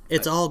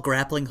 It's all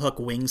grappling hook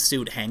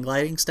wingsuit hang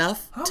gliding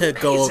stuff to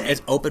amazing. Go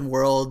as open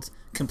world,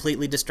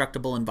 completely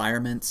destructible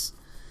environments.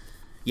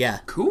 Yeah.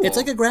 Cool. It's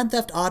like a Grand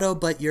Theft Auto,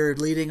 but you're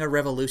leading a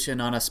revolution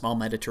on a small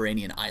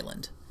Mediterranean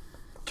island.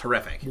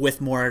 Terrific.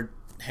 With more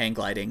hang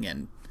gliding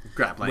and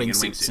grappling and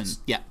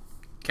wingsuits. Yeah.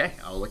 Okay,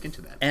 I'll look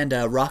into that. And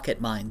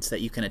rocket mines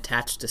that you can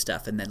attach to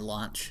stuff and then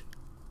launch.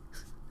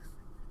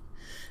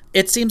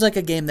 It seems like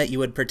a game that you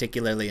would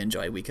particularly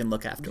enjoy. We can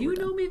look after. You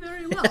know me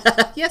very well.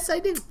 Yes, I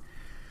do.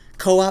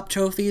 Co-op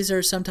trophies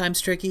are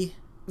sometimes tricky.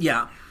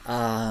 Yeah.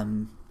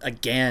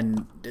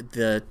 Again,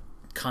 the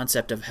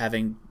concept of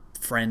having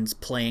friends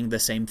playing the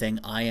same thing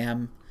I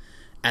am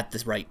at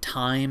the right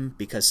time,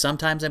 because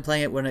sometimes I'm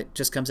playing it when it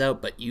just comes out,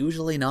 but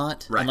usually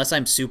not. Right. Unless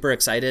I'm super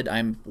excited,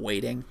 I'm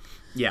waiting.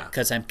 Yeah.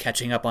 Because I'm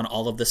catching up on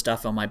all of the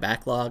stuff on my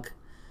backlog.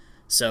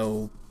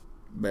 So...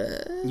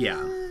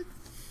 yeah.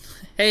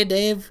 Hey,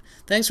 Dave,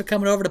 thanks for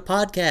coming over to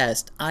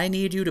podcast. I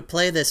need you to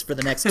play this for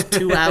the next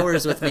 2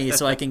 hours with me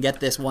so I can get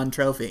this one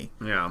trophy.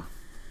 Yeah.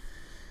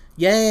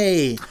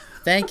 Yay.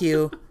 Thank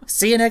you.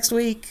 See you next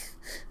week.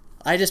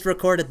 I just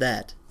recorded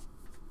that.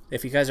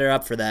 If you guys are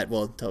up for that,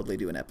 we'll totally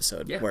do an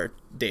episode where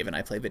Dave and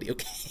I play video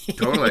games.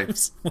 Totally.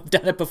 We've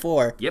done it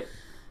before. Yep.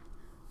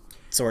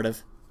 Sort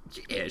of.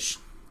 Ish.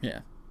 Yeah.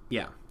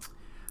 Yeah.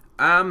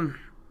 Yeah,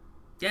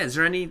 is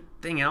there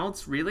anything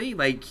else, really?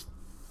 Like...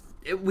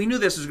 we knew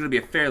this was going to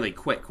be a fairly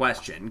quick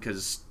question,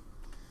 because...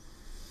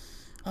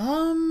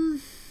 I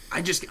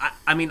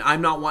mean,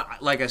 I'm not one...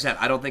 Like I said,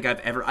 I don't think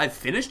I've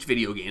finished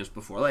video games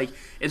before. Like,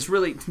 it's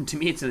really... To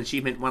me, it's an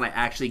achievement when I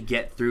actually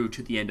get through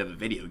to the end of a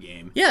video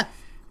game. Yeah.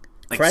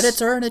 Like,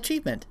 credits are an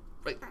achievement.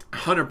 Like,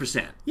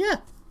 100%. Yeah.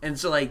 And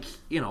so, like,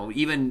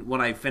 even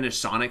when I finished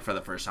Sonic for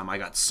the first time, I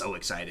got so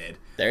excited.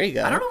 There you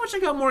go. I don't know which I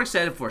got more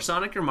excited for,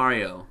 Sonic or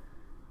Mario.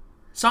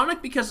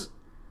 Sonic, because...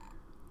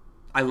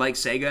 I like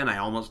Sega, and I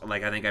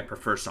think I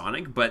prefer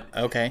Sonic, but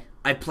okay.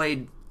 I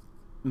played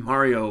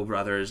Mario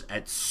Brothers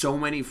at so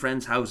many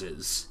friends'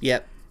 houses.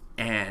 Yep.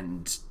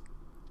 And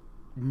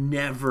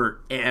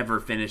never, ever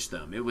finished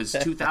them. It was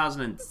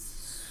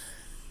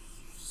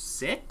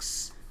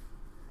 2006?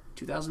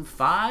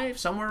 2005?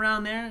 Somewhere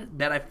around there,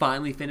 that I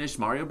finally finished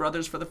Mario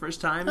Brothers for the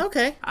first time.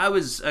 Okay. I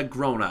was a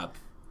grown-up,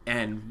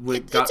 and...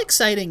 It's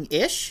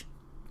exciting-ish.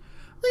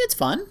 Like, it's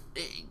fun.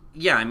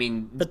 Yeah, I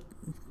mean... But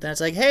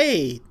that's like,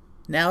 hey...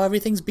 Now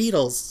everything's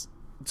Beatles.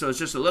 So it's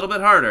just a little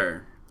bit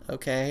harder.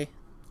 Okay.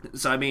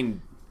 So, I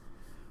mean...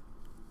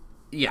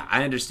 Yeah,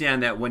 I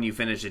understand that when you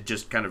finish, it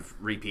just kind of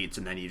repeats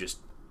and then you just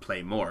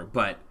play more.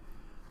 But...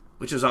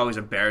 Which is always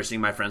embarrassing.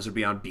 My friends would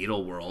be on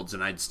Beetle Worlds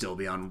and I'd still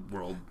be on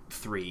World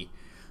 3.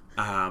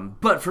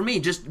 But for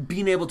me, just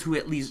being able to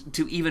at least...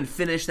 To even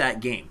finish that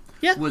game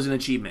was an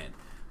achievement.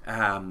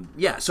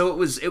 Yeah, so it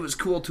was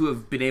cool to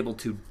have been able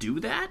to do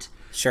that.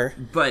 Sure.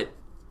 But...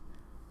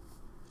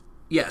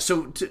 Yeah,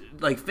 so,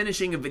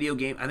 finishing a video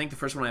game... I think the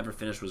first one I ever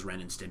finished was Ren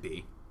and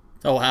Stimpy.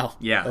 Oh, wow.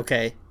 Yeah.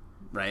 Okay.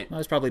 Right? That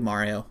was probably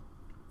Mario.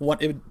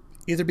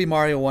 Either be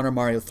Mario 1 or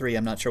Mario 3.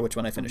 I'm not sure which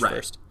one I finished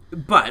first.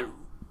 But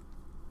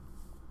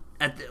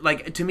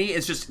to me,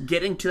 it's just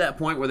getting to that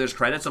point where there's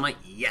credits. I'm like,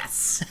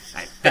 yes,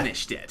 I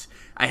finished it.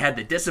 I had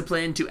the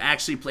discipline to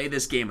actually play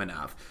this game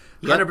enough.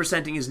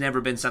 100%ing has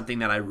never been something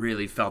that I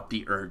really felt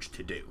the urge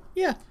to do.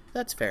 Yeah,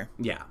 that's fair.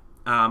 Yeah.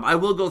 I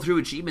will go through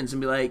achievements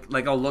and be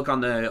like I'll look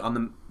on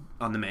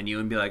the menu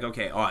and be like,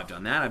 okay, I've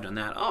done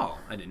that. Oh,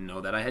 I didn't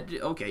know that I had to.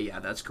 Okay, yeah,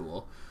 that's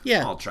cool.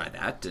 Yeah. I'll try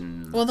that.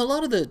 And well, a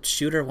lot of the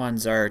shooter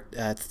ones are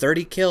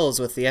 30 kills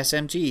with the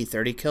SMG,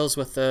 30 kills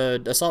with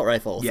the assault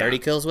rifle, 30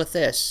 kills with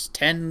this,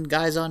 10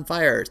 guys on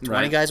fire,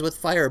 20 guys with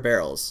fire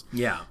barrels.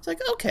 Yeah. It's like,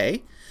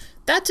 okay,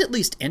 that's at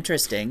least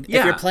interesting.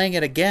 Yeah. If you're playing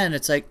it again,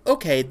 it's like,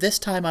 okay, this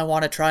time I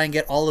want to try and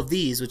get all of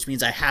these, which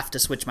means I have to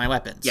switch my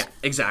weapons. Yeah,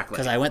 exactly.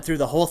 Because I went through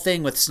the whole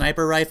thing with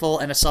sniper rifle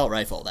and assault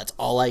rifle. That's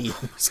all I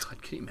used.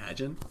 God, can you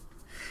imagine?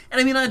 And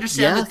I mean, I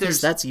understand that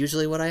that's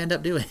usually what I end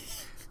up doing.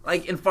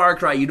 Like in Far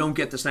Cry, you don't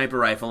get the sniper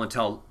rifle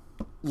until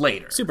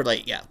later. Super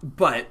late, yeah.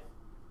 But,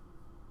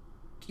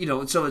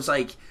 so it's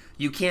like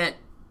you can't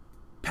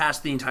pass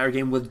the entire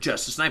game with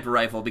just a sniper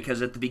rifle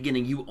because at the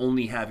beginning you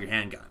only have your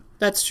handgun.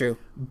 That's true.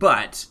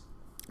 But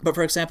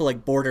for example,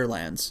 like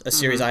Borderlands, a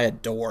series I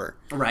adore.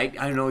 Right.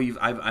 I know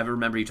I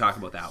remember you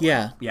talking about that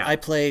one. Yeah. I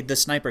played the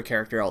sniper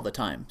character all the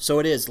time. So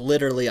it is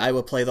literally I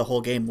will play the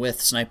whole game with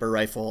sniper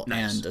rifle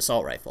and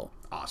assault rifle.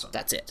 Awesome.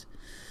 That's it.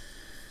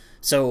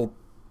 So,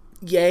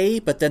 yay,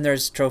 but then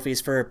there's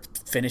trophies for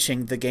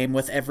finishing the game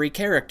with every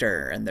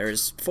character, and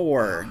there's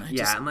 4. It's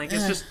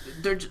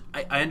just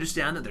I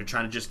understand that they're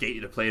trying to just get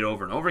you to play it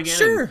over and over again.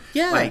 Sure, and,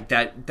 yeah. Like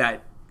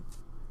that.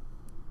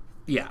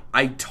 Yeah,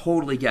 I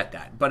totally get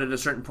that, but at a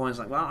certain point, it's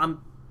like, well,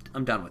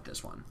 I'm done with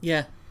this one.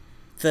 Yeah,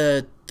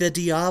 the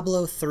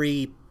Diablo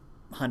 3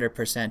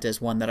 100%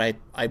 is one that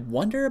I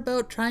wonder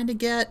about trying to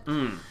get.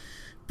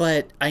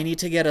 But I need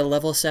to get a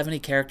level 70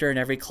 character in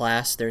every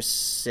class. There's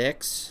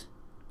 6.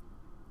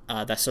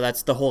 So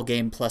that's the whole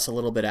game plus a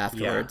little bit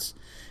afterwards.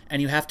 Yeah.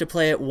 And you have to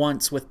play it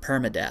once with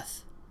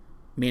permadeath,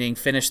 meaning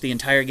finish the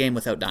entire game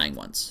without dying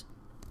once.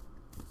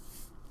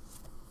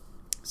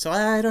 So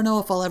I don't know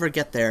if I'll ever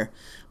get there.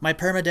 My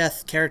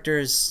permadeath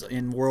character's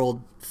in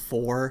World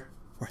 4,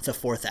 or the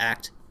 4th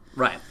act.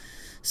 Right.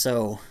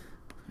 So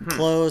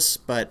close,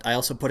 but I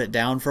also put it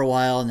down for a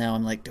while. Now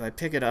I'm like, do I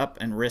pick it up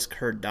and risk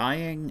her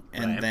dying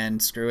and then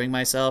screwing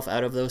myself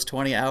out of those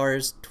 25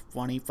 hours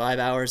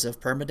of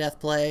permadeath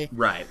play?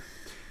 Right.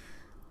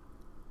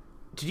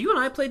 Did you and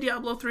I play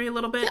Diablo 3 a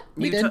little bit? Yeah,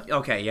 we did.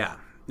 Okay, yeah.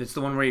 It's the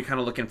one where you're kind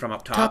of looking from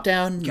up top. Top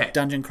down,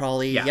 dungeon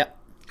crawly. Yeah. Yep.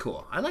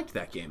 Cool. I liked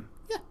that game.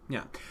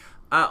 Yeah.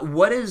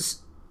 What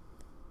is,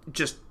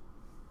 just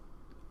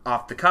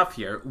off the cuff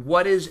here,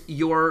 what is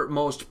your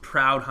most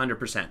proud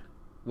 100%?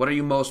 What are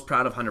you most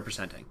proud of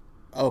 100%ing?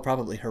 Oh,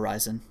 probably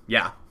Horizon.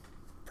 Yeah.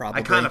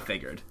 Probably. I kind of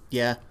figured.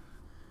 Yeah.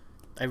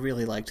 I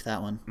really liked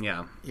that one.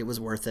 Yeah. It was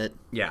worth it.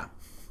 Yeah.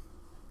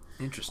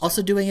 Interesting.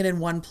 Also doing it in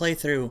one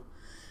playthrough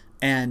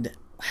and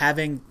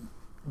having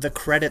the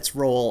credits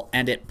roll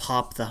and it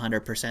pop the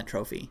 100%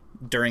 trophy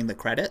during the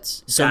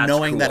credits. So That's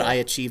knowing cool. that I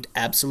achieved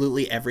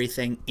absolutely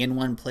everything in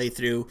one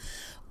playthrough,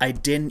 I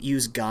didn't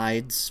use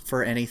guides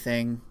for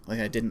anything. Like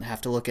I didn't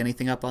have to look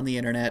anything up on the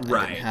internet.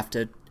 Right. I didn't have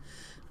to,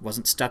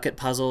 wasn't stuck at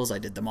puzzles. I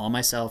did them all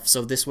myself.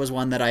 So this was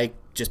one that I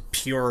just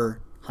pure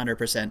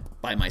 100%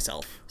 by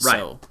myself. Right.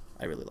 So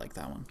I really like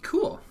that one.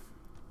 Cool.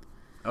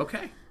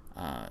 Okay.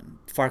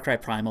 Far Cry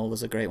Primal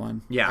was a great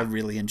one. Yeah. I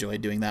really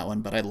enjoyed doing that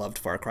one, but I loved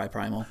Far Cry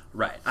Primal.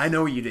 Right. I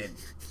know you did.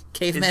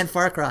 Caveman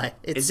Far Cry.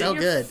 It's so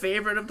good. Is it your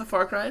favorite of the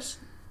Far Cries?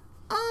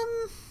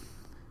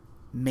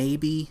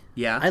 Maybe.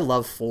 Yeah. I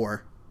love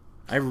 4.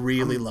 I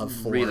really love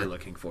 4. Really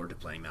looking forward to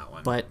playing that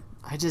one. But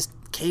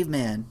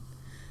Caveman.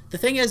 The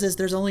thing is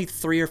there's only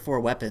 3 or 4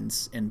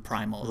 weapons in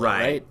Primal,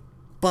 right?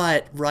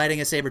 But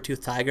riding a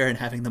saber-toothed tiger and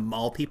having them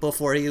maul people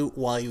for you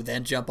while you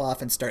then jump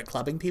off and start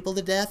clubbing people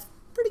to death,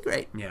 pretty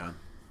great. Yeah.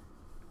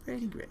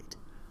 Pretty great.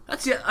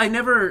 That's it. I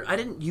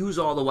didn't use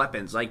all the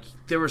weapons. Like,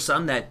 there were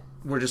some that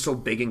were just so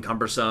big and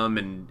cumbersome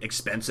and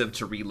expensive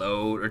to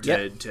reload or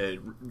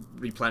to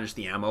replenish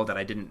the ammo that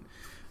I didn't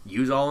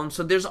use all of them.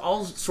 So there's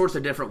all sorts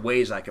of different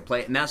ways I could play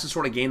it. And that's the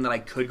sort of game that I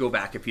could go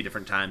back a few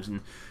different times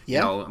and, you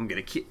know, I'm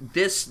going to...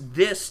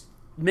 This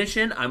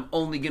mission, I'm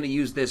only going to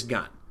use this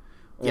gun.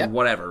 Or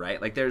whatever, right?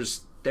 Like,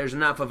 there's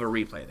enough of a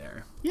replay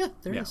there. Yeah,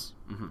 there is.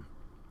 Mm-hmm.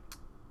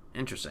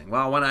 Interesting.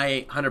 Well, when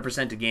I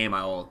 100% a game,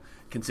 I will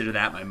consider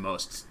that my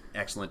most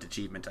excellent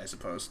achievement, I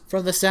suppose.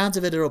 From the sounds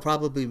of it, it'll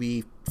probably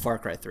be Far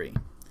Cry 3.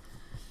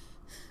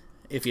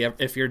 If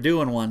you're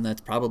doing one,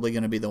 that's probably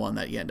going to be the one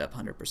that you end up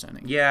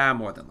 100%ing. Yeah,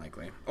 more than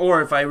likely.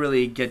 Or if I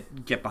really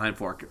get behind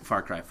Far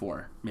Cry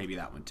 4, maybe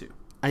that one too.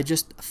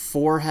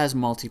 4 has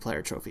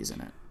multiplayer trophies in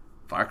it.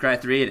 Far Cry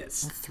 3 it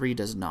is. 3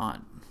 does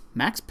not.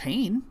 Max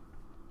Payne.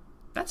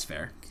 That's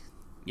fair.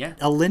 Yeah.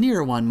 A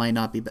linear one might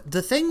not be.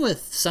 The thing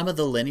with some of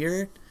the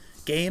linear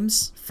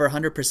games for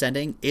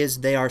 100%ing is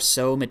they are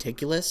so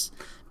meticulous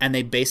and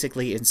they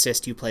basically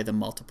insist you play them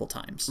multiple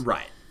times.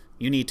 Right.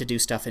 You need to do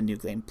stuff in New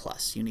Game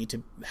Plus. You need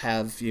to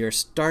have your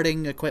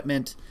starting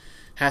equipment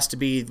has to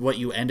be what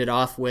you ended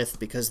off with,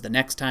 because the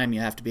next time you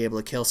have to be able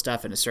to kill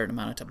stuff in a certain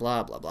amount of time,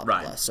 blah, blah, blah,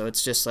 blah. So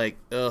it's just like,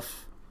 ugh.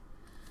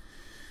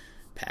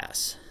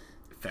 Pass.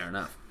 Fair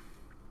enough.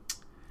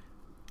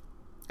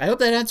 I hope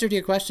that answered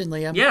your question,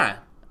 Liam. Yeah.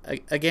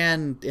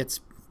 Again, it's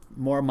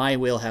more my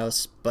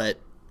wheelhouse, but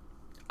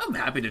I'm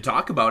happy to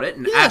talk about it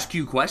and ask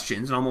you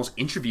questions and almost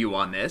interview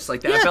on this. Like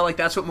that, I felt like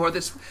that's what more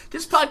this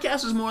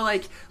podcast is more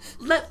like.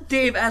 Let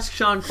Dave ask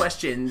Shaun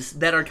questions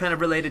that are kind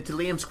of related to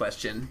Liam's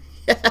question.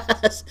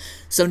 Yes.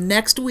 So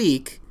next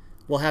week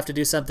we'll have to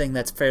do something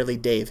that's fairly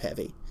Dave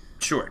heavy.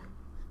 Sure.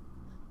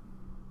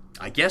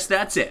 I guess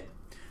that's it.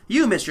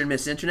 You, Mr. and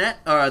Miss Internet,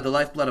 are the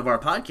lifeblood of our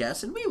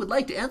podcast, and we would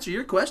like to answer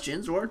your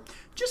questions or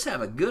just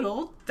have a good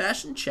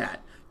old-fashioned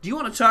chat. Do you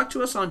want to talk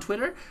to us on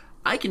Twitter?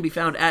 I can be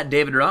found at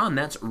David Ron,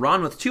 that's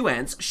Ron with 2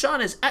 N's.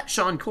 Shaun is at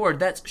Shaun Cord,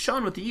 that's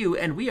Shaun with a U,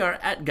 and we are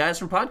at Guys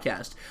From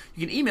Podcast.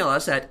 You can email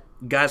us at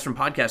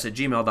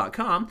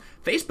guysfrompodcast@gmail.com,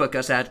 Facebook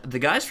us at The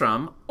Guys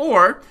From,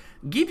 or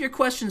give your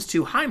questions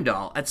to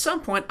Heimdall. At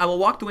some point, I will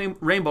walk the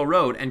Rainbow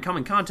Road and come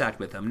in contact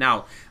with him.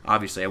 Now,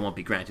 obviously, I won't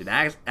be granted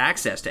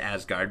access to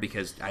Asgard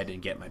because I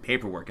didn't get my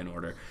paperwork in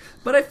order.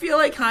 But I feel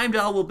like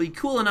Heimdall will be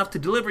cool enough to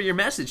deliver your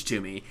message to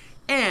me,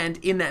 and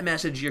in that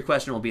message, your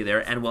question will be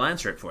there, and we'll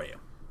answer it for you.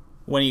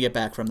 When you get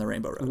back from the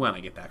Rainbow Road. When I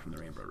get back from the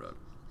Rainbow Road.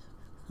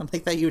 I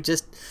like that you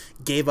just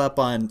gave up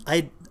on...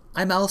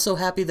 I'm also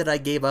happy that I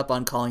gave up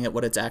on calling it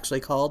what it's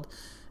actually called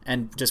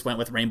and just went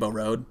with Rainbow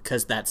Road,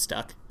 because that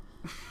stuck.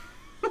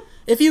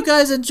 If you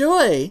guys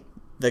enjoy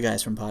the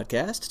Guys From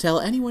Podcast, tell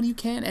anyone you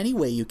can, any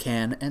way you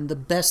can, and the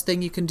best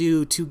thing you can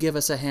do to give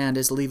us a hand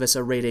is leave us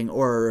a rating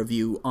or a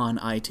review on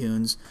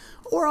iTunes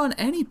or on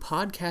any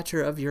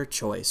podcatcher of your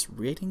choice.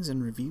 Ratings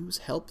and reviews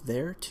help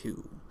there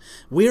too.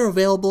 We're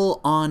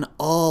available on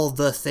all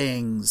the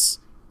things.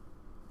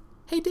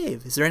 Hey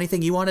Dave, is there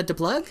anything you wanted to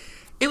plug?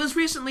 It was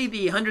recently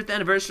the 100th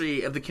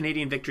anniversary of the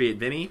Canadian victory at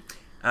Vimy.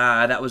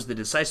 That was the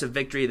decisive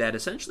victory that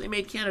essentially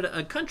made Canada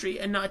a country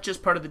and not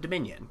just part of the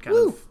Dominion. Kind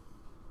of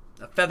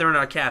a feather in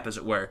our cap, as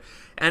it were.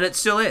 And it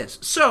still is.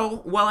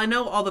 So, while I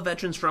know all the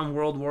veterans from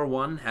World War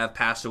I have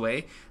passed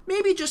away,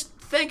 maybe just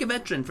thank a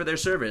veteran for their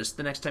service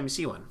the next time you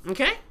see one.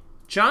 Okay?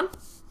 Shaun?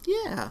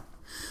 Yeah.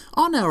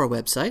 On our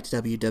website,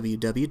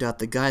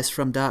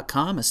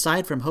 www.theguysfrom.com,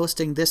 aside from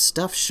hosting this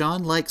Stuff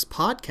Shaun Likes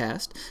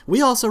podcast, we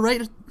also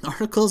write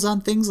articles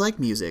on things like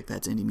music.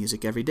 That's indie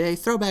music every day,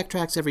 throwback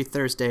tracks every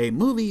Thursday,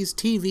 movies,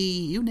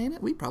 TV, you name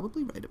it, we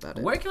probably write about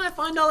it. Where can I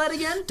find all that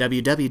again?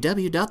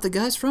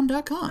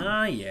 www.theguysfrom.com.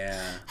 Oh,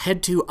 yeah.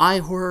 Head to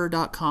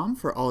ihorror.com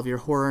for all of your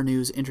horror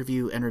news,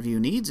 interview, and review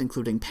needs,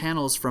 including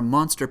panels from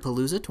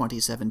Monsterpalooza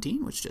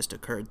 2017, which just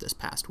occurred this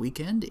past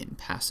weekend in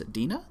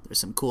Pasadena. There's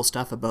some cool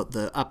stuff about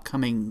the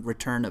upcoming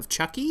return of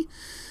Chucky,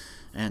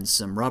 and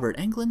some Robert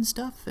Englund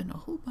stuff, and a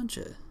whole bunch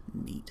of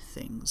neat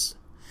things.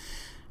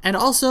 And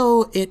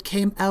also, it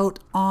came out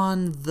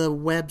on the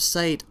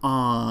website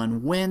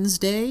on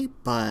Wednesday,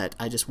 but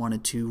I just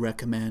wanted to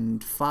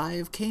recommend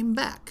 5 Came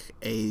Back,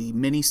 a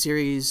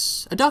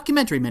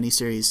documentary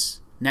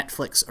miniseries,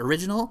 Netflix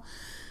original,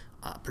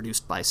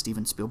 produced by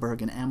Steven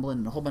Spielberg and Amblin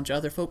and a whole bunch of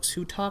other folks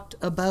who talked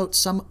about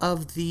some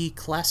of the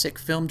classic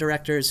film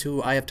directors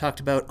who I have talked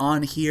about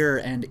on here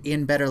and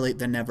in Better Late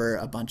Than Never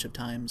a bunch of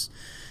times,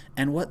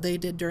 and what they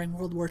did during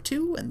World War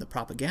II and the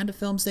propaganda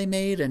films they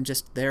made and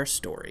just their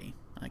story.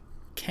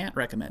 Can't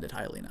recommend it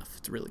highly enough.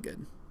 It's really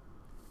good.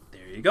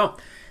 There you go.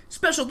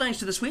 Special thanks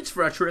to the Sweets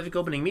for our terrific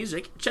opening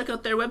music. Check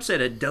out their website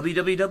at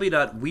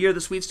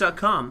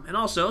www.wearethesweets.com. And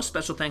also,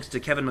 special thanks to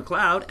Kevin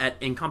MacLeod at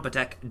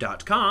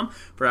incompetech.com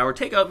for our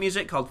takeout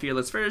music called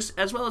Fearless First,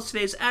 as well as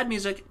today's ad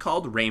music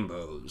called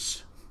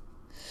Rainbows.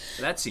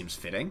 That seems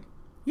fitting.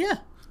 Yeah,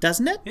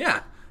 doesn't it?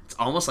 Yeah. It's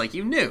almost like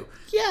you knew.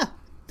 Yeah.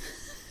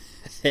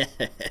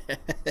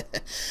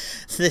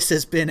 This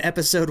has been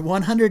episode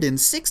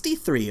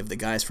 163 of the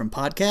Guys From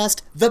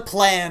Podcast, the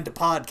planned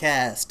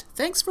podcast.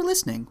 Thanks for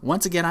listening.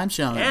 Once again, I'm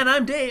Shaun. And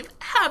I'm Dave.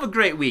 Have a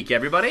great week,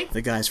 everybody.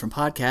 The Guys From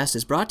Podcast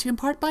is brought to you in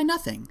part by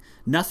nothing.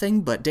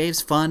 Nothing but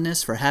Dave's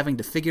fondness for having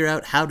to figure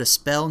out how to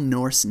spell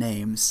Norse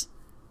names.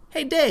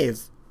 Hey,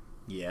 Dave.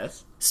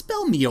 Yes?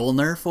 Spell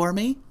Mjolnir for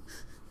me.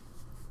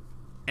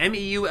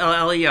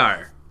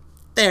 Meuller.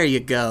 There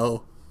you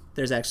go.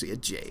 There's actually a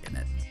J in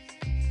it.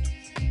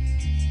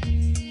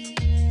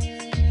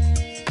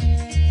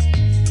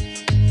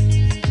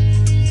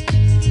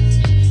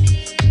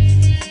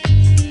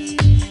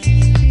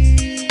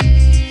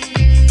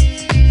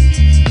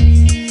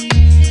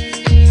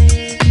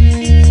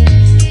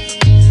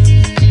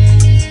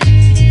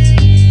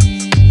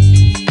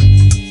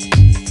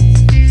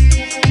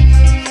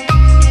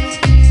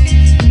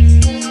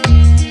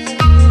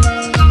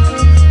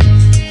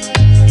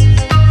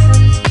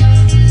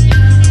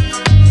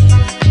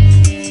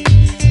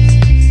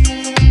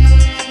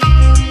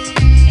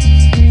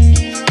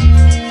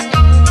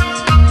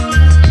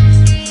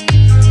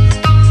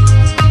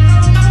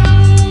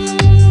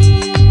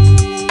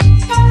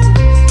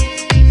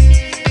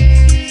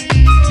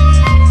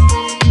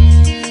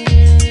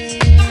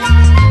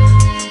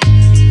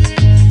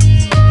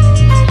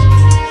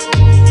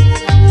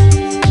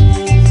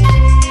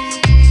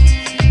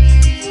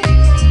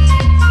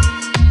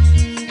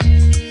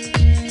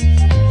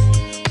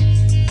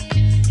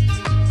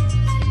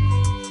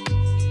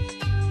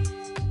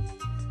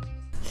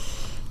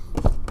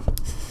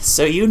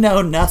 So you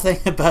know nothing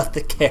about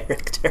the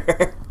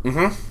character.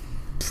 Mm-hmm.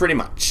 Pretty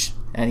much.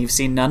 And you've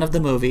seen none of the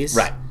movies.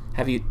 Right.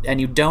 Have you?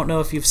 And you don't know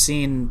if you've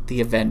seen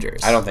the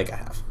Avengers. I don't think I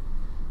have.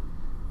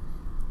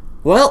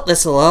 Well,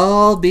 this will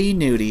all be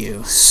new to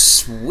you.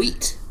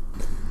 Sweet.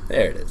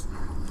 There it is.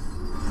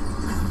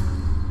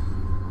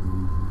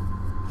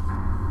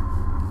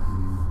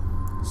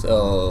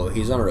 So,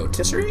 he's on a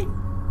rotisserie?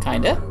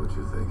 Kinda. I know what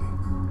you're thinking.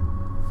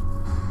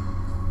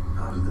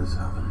 How did this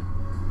happen?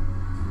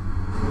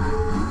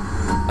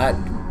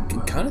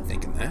 I'm kind of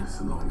thinking that. It's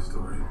a long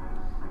story.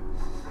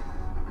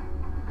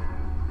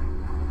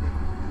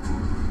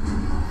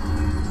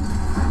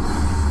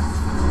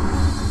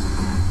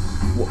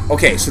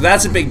 Okay, so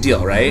that's a big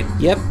deal, right?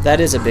 Yep,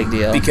 that is a big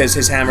deal. Because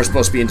his hammer's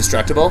supposed to be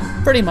indestructible?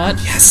 Pretty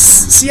much. Yes!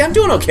 See, I'm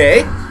doing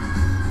okay.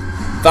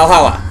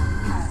 Valhalla.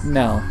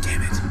 No.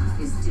 Damn it.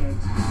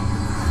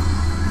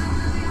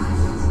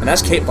 And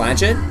that's Cate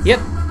Blanchett? Yep.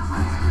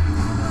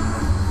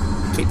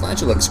 Cate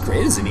Blanchett looks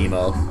great as an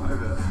emo.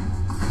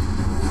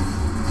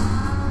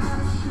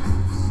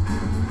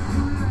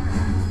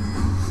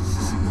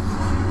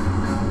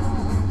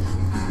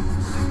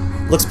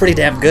 Looks pretty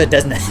damn good,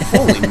 doesn't it?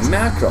 Holy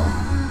mackerel.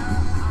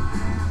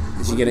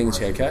 Is he getting his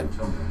haircut?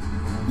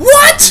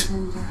 What?!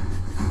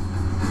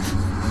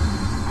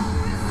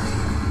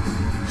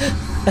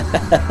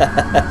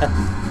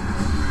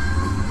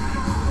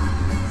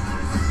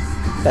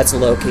 That's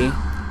Loki.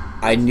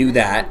 I knew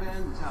that.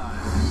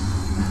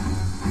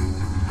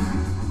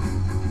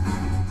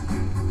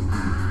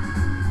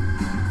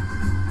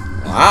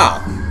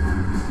 Wow.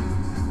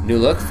 New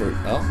look for...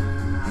 Oh.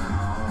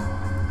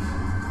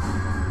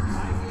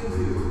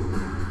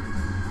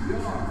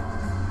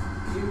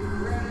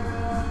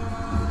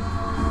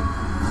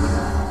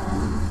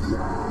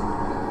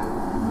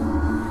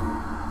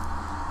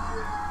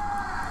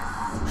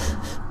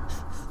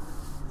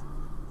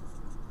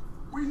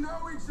 We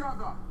know each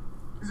other.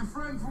 He's a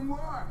friend from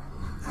work.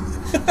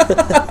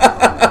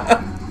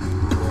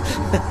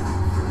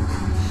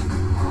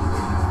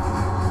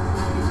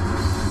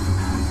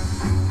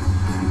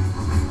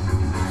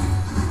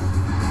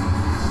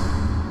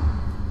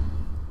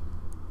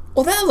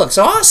 Well, that looks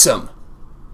awesome.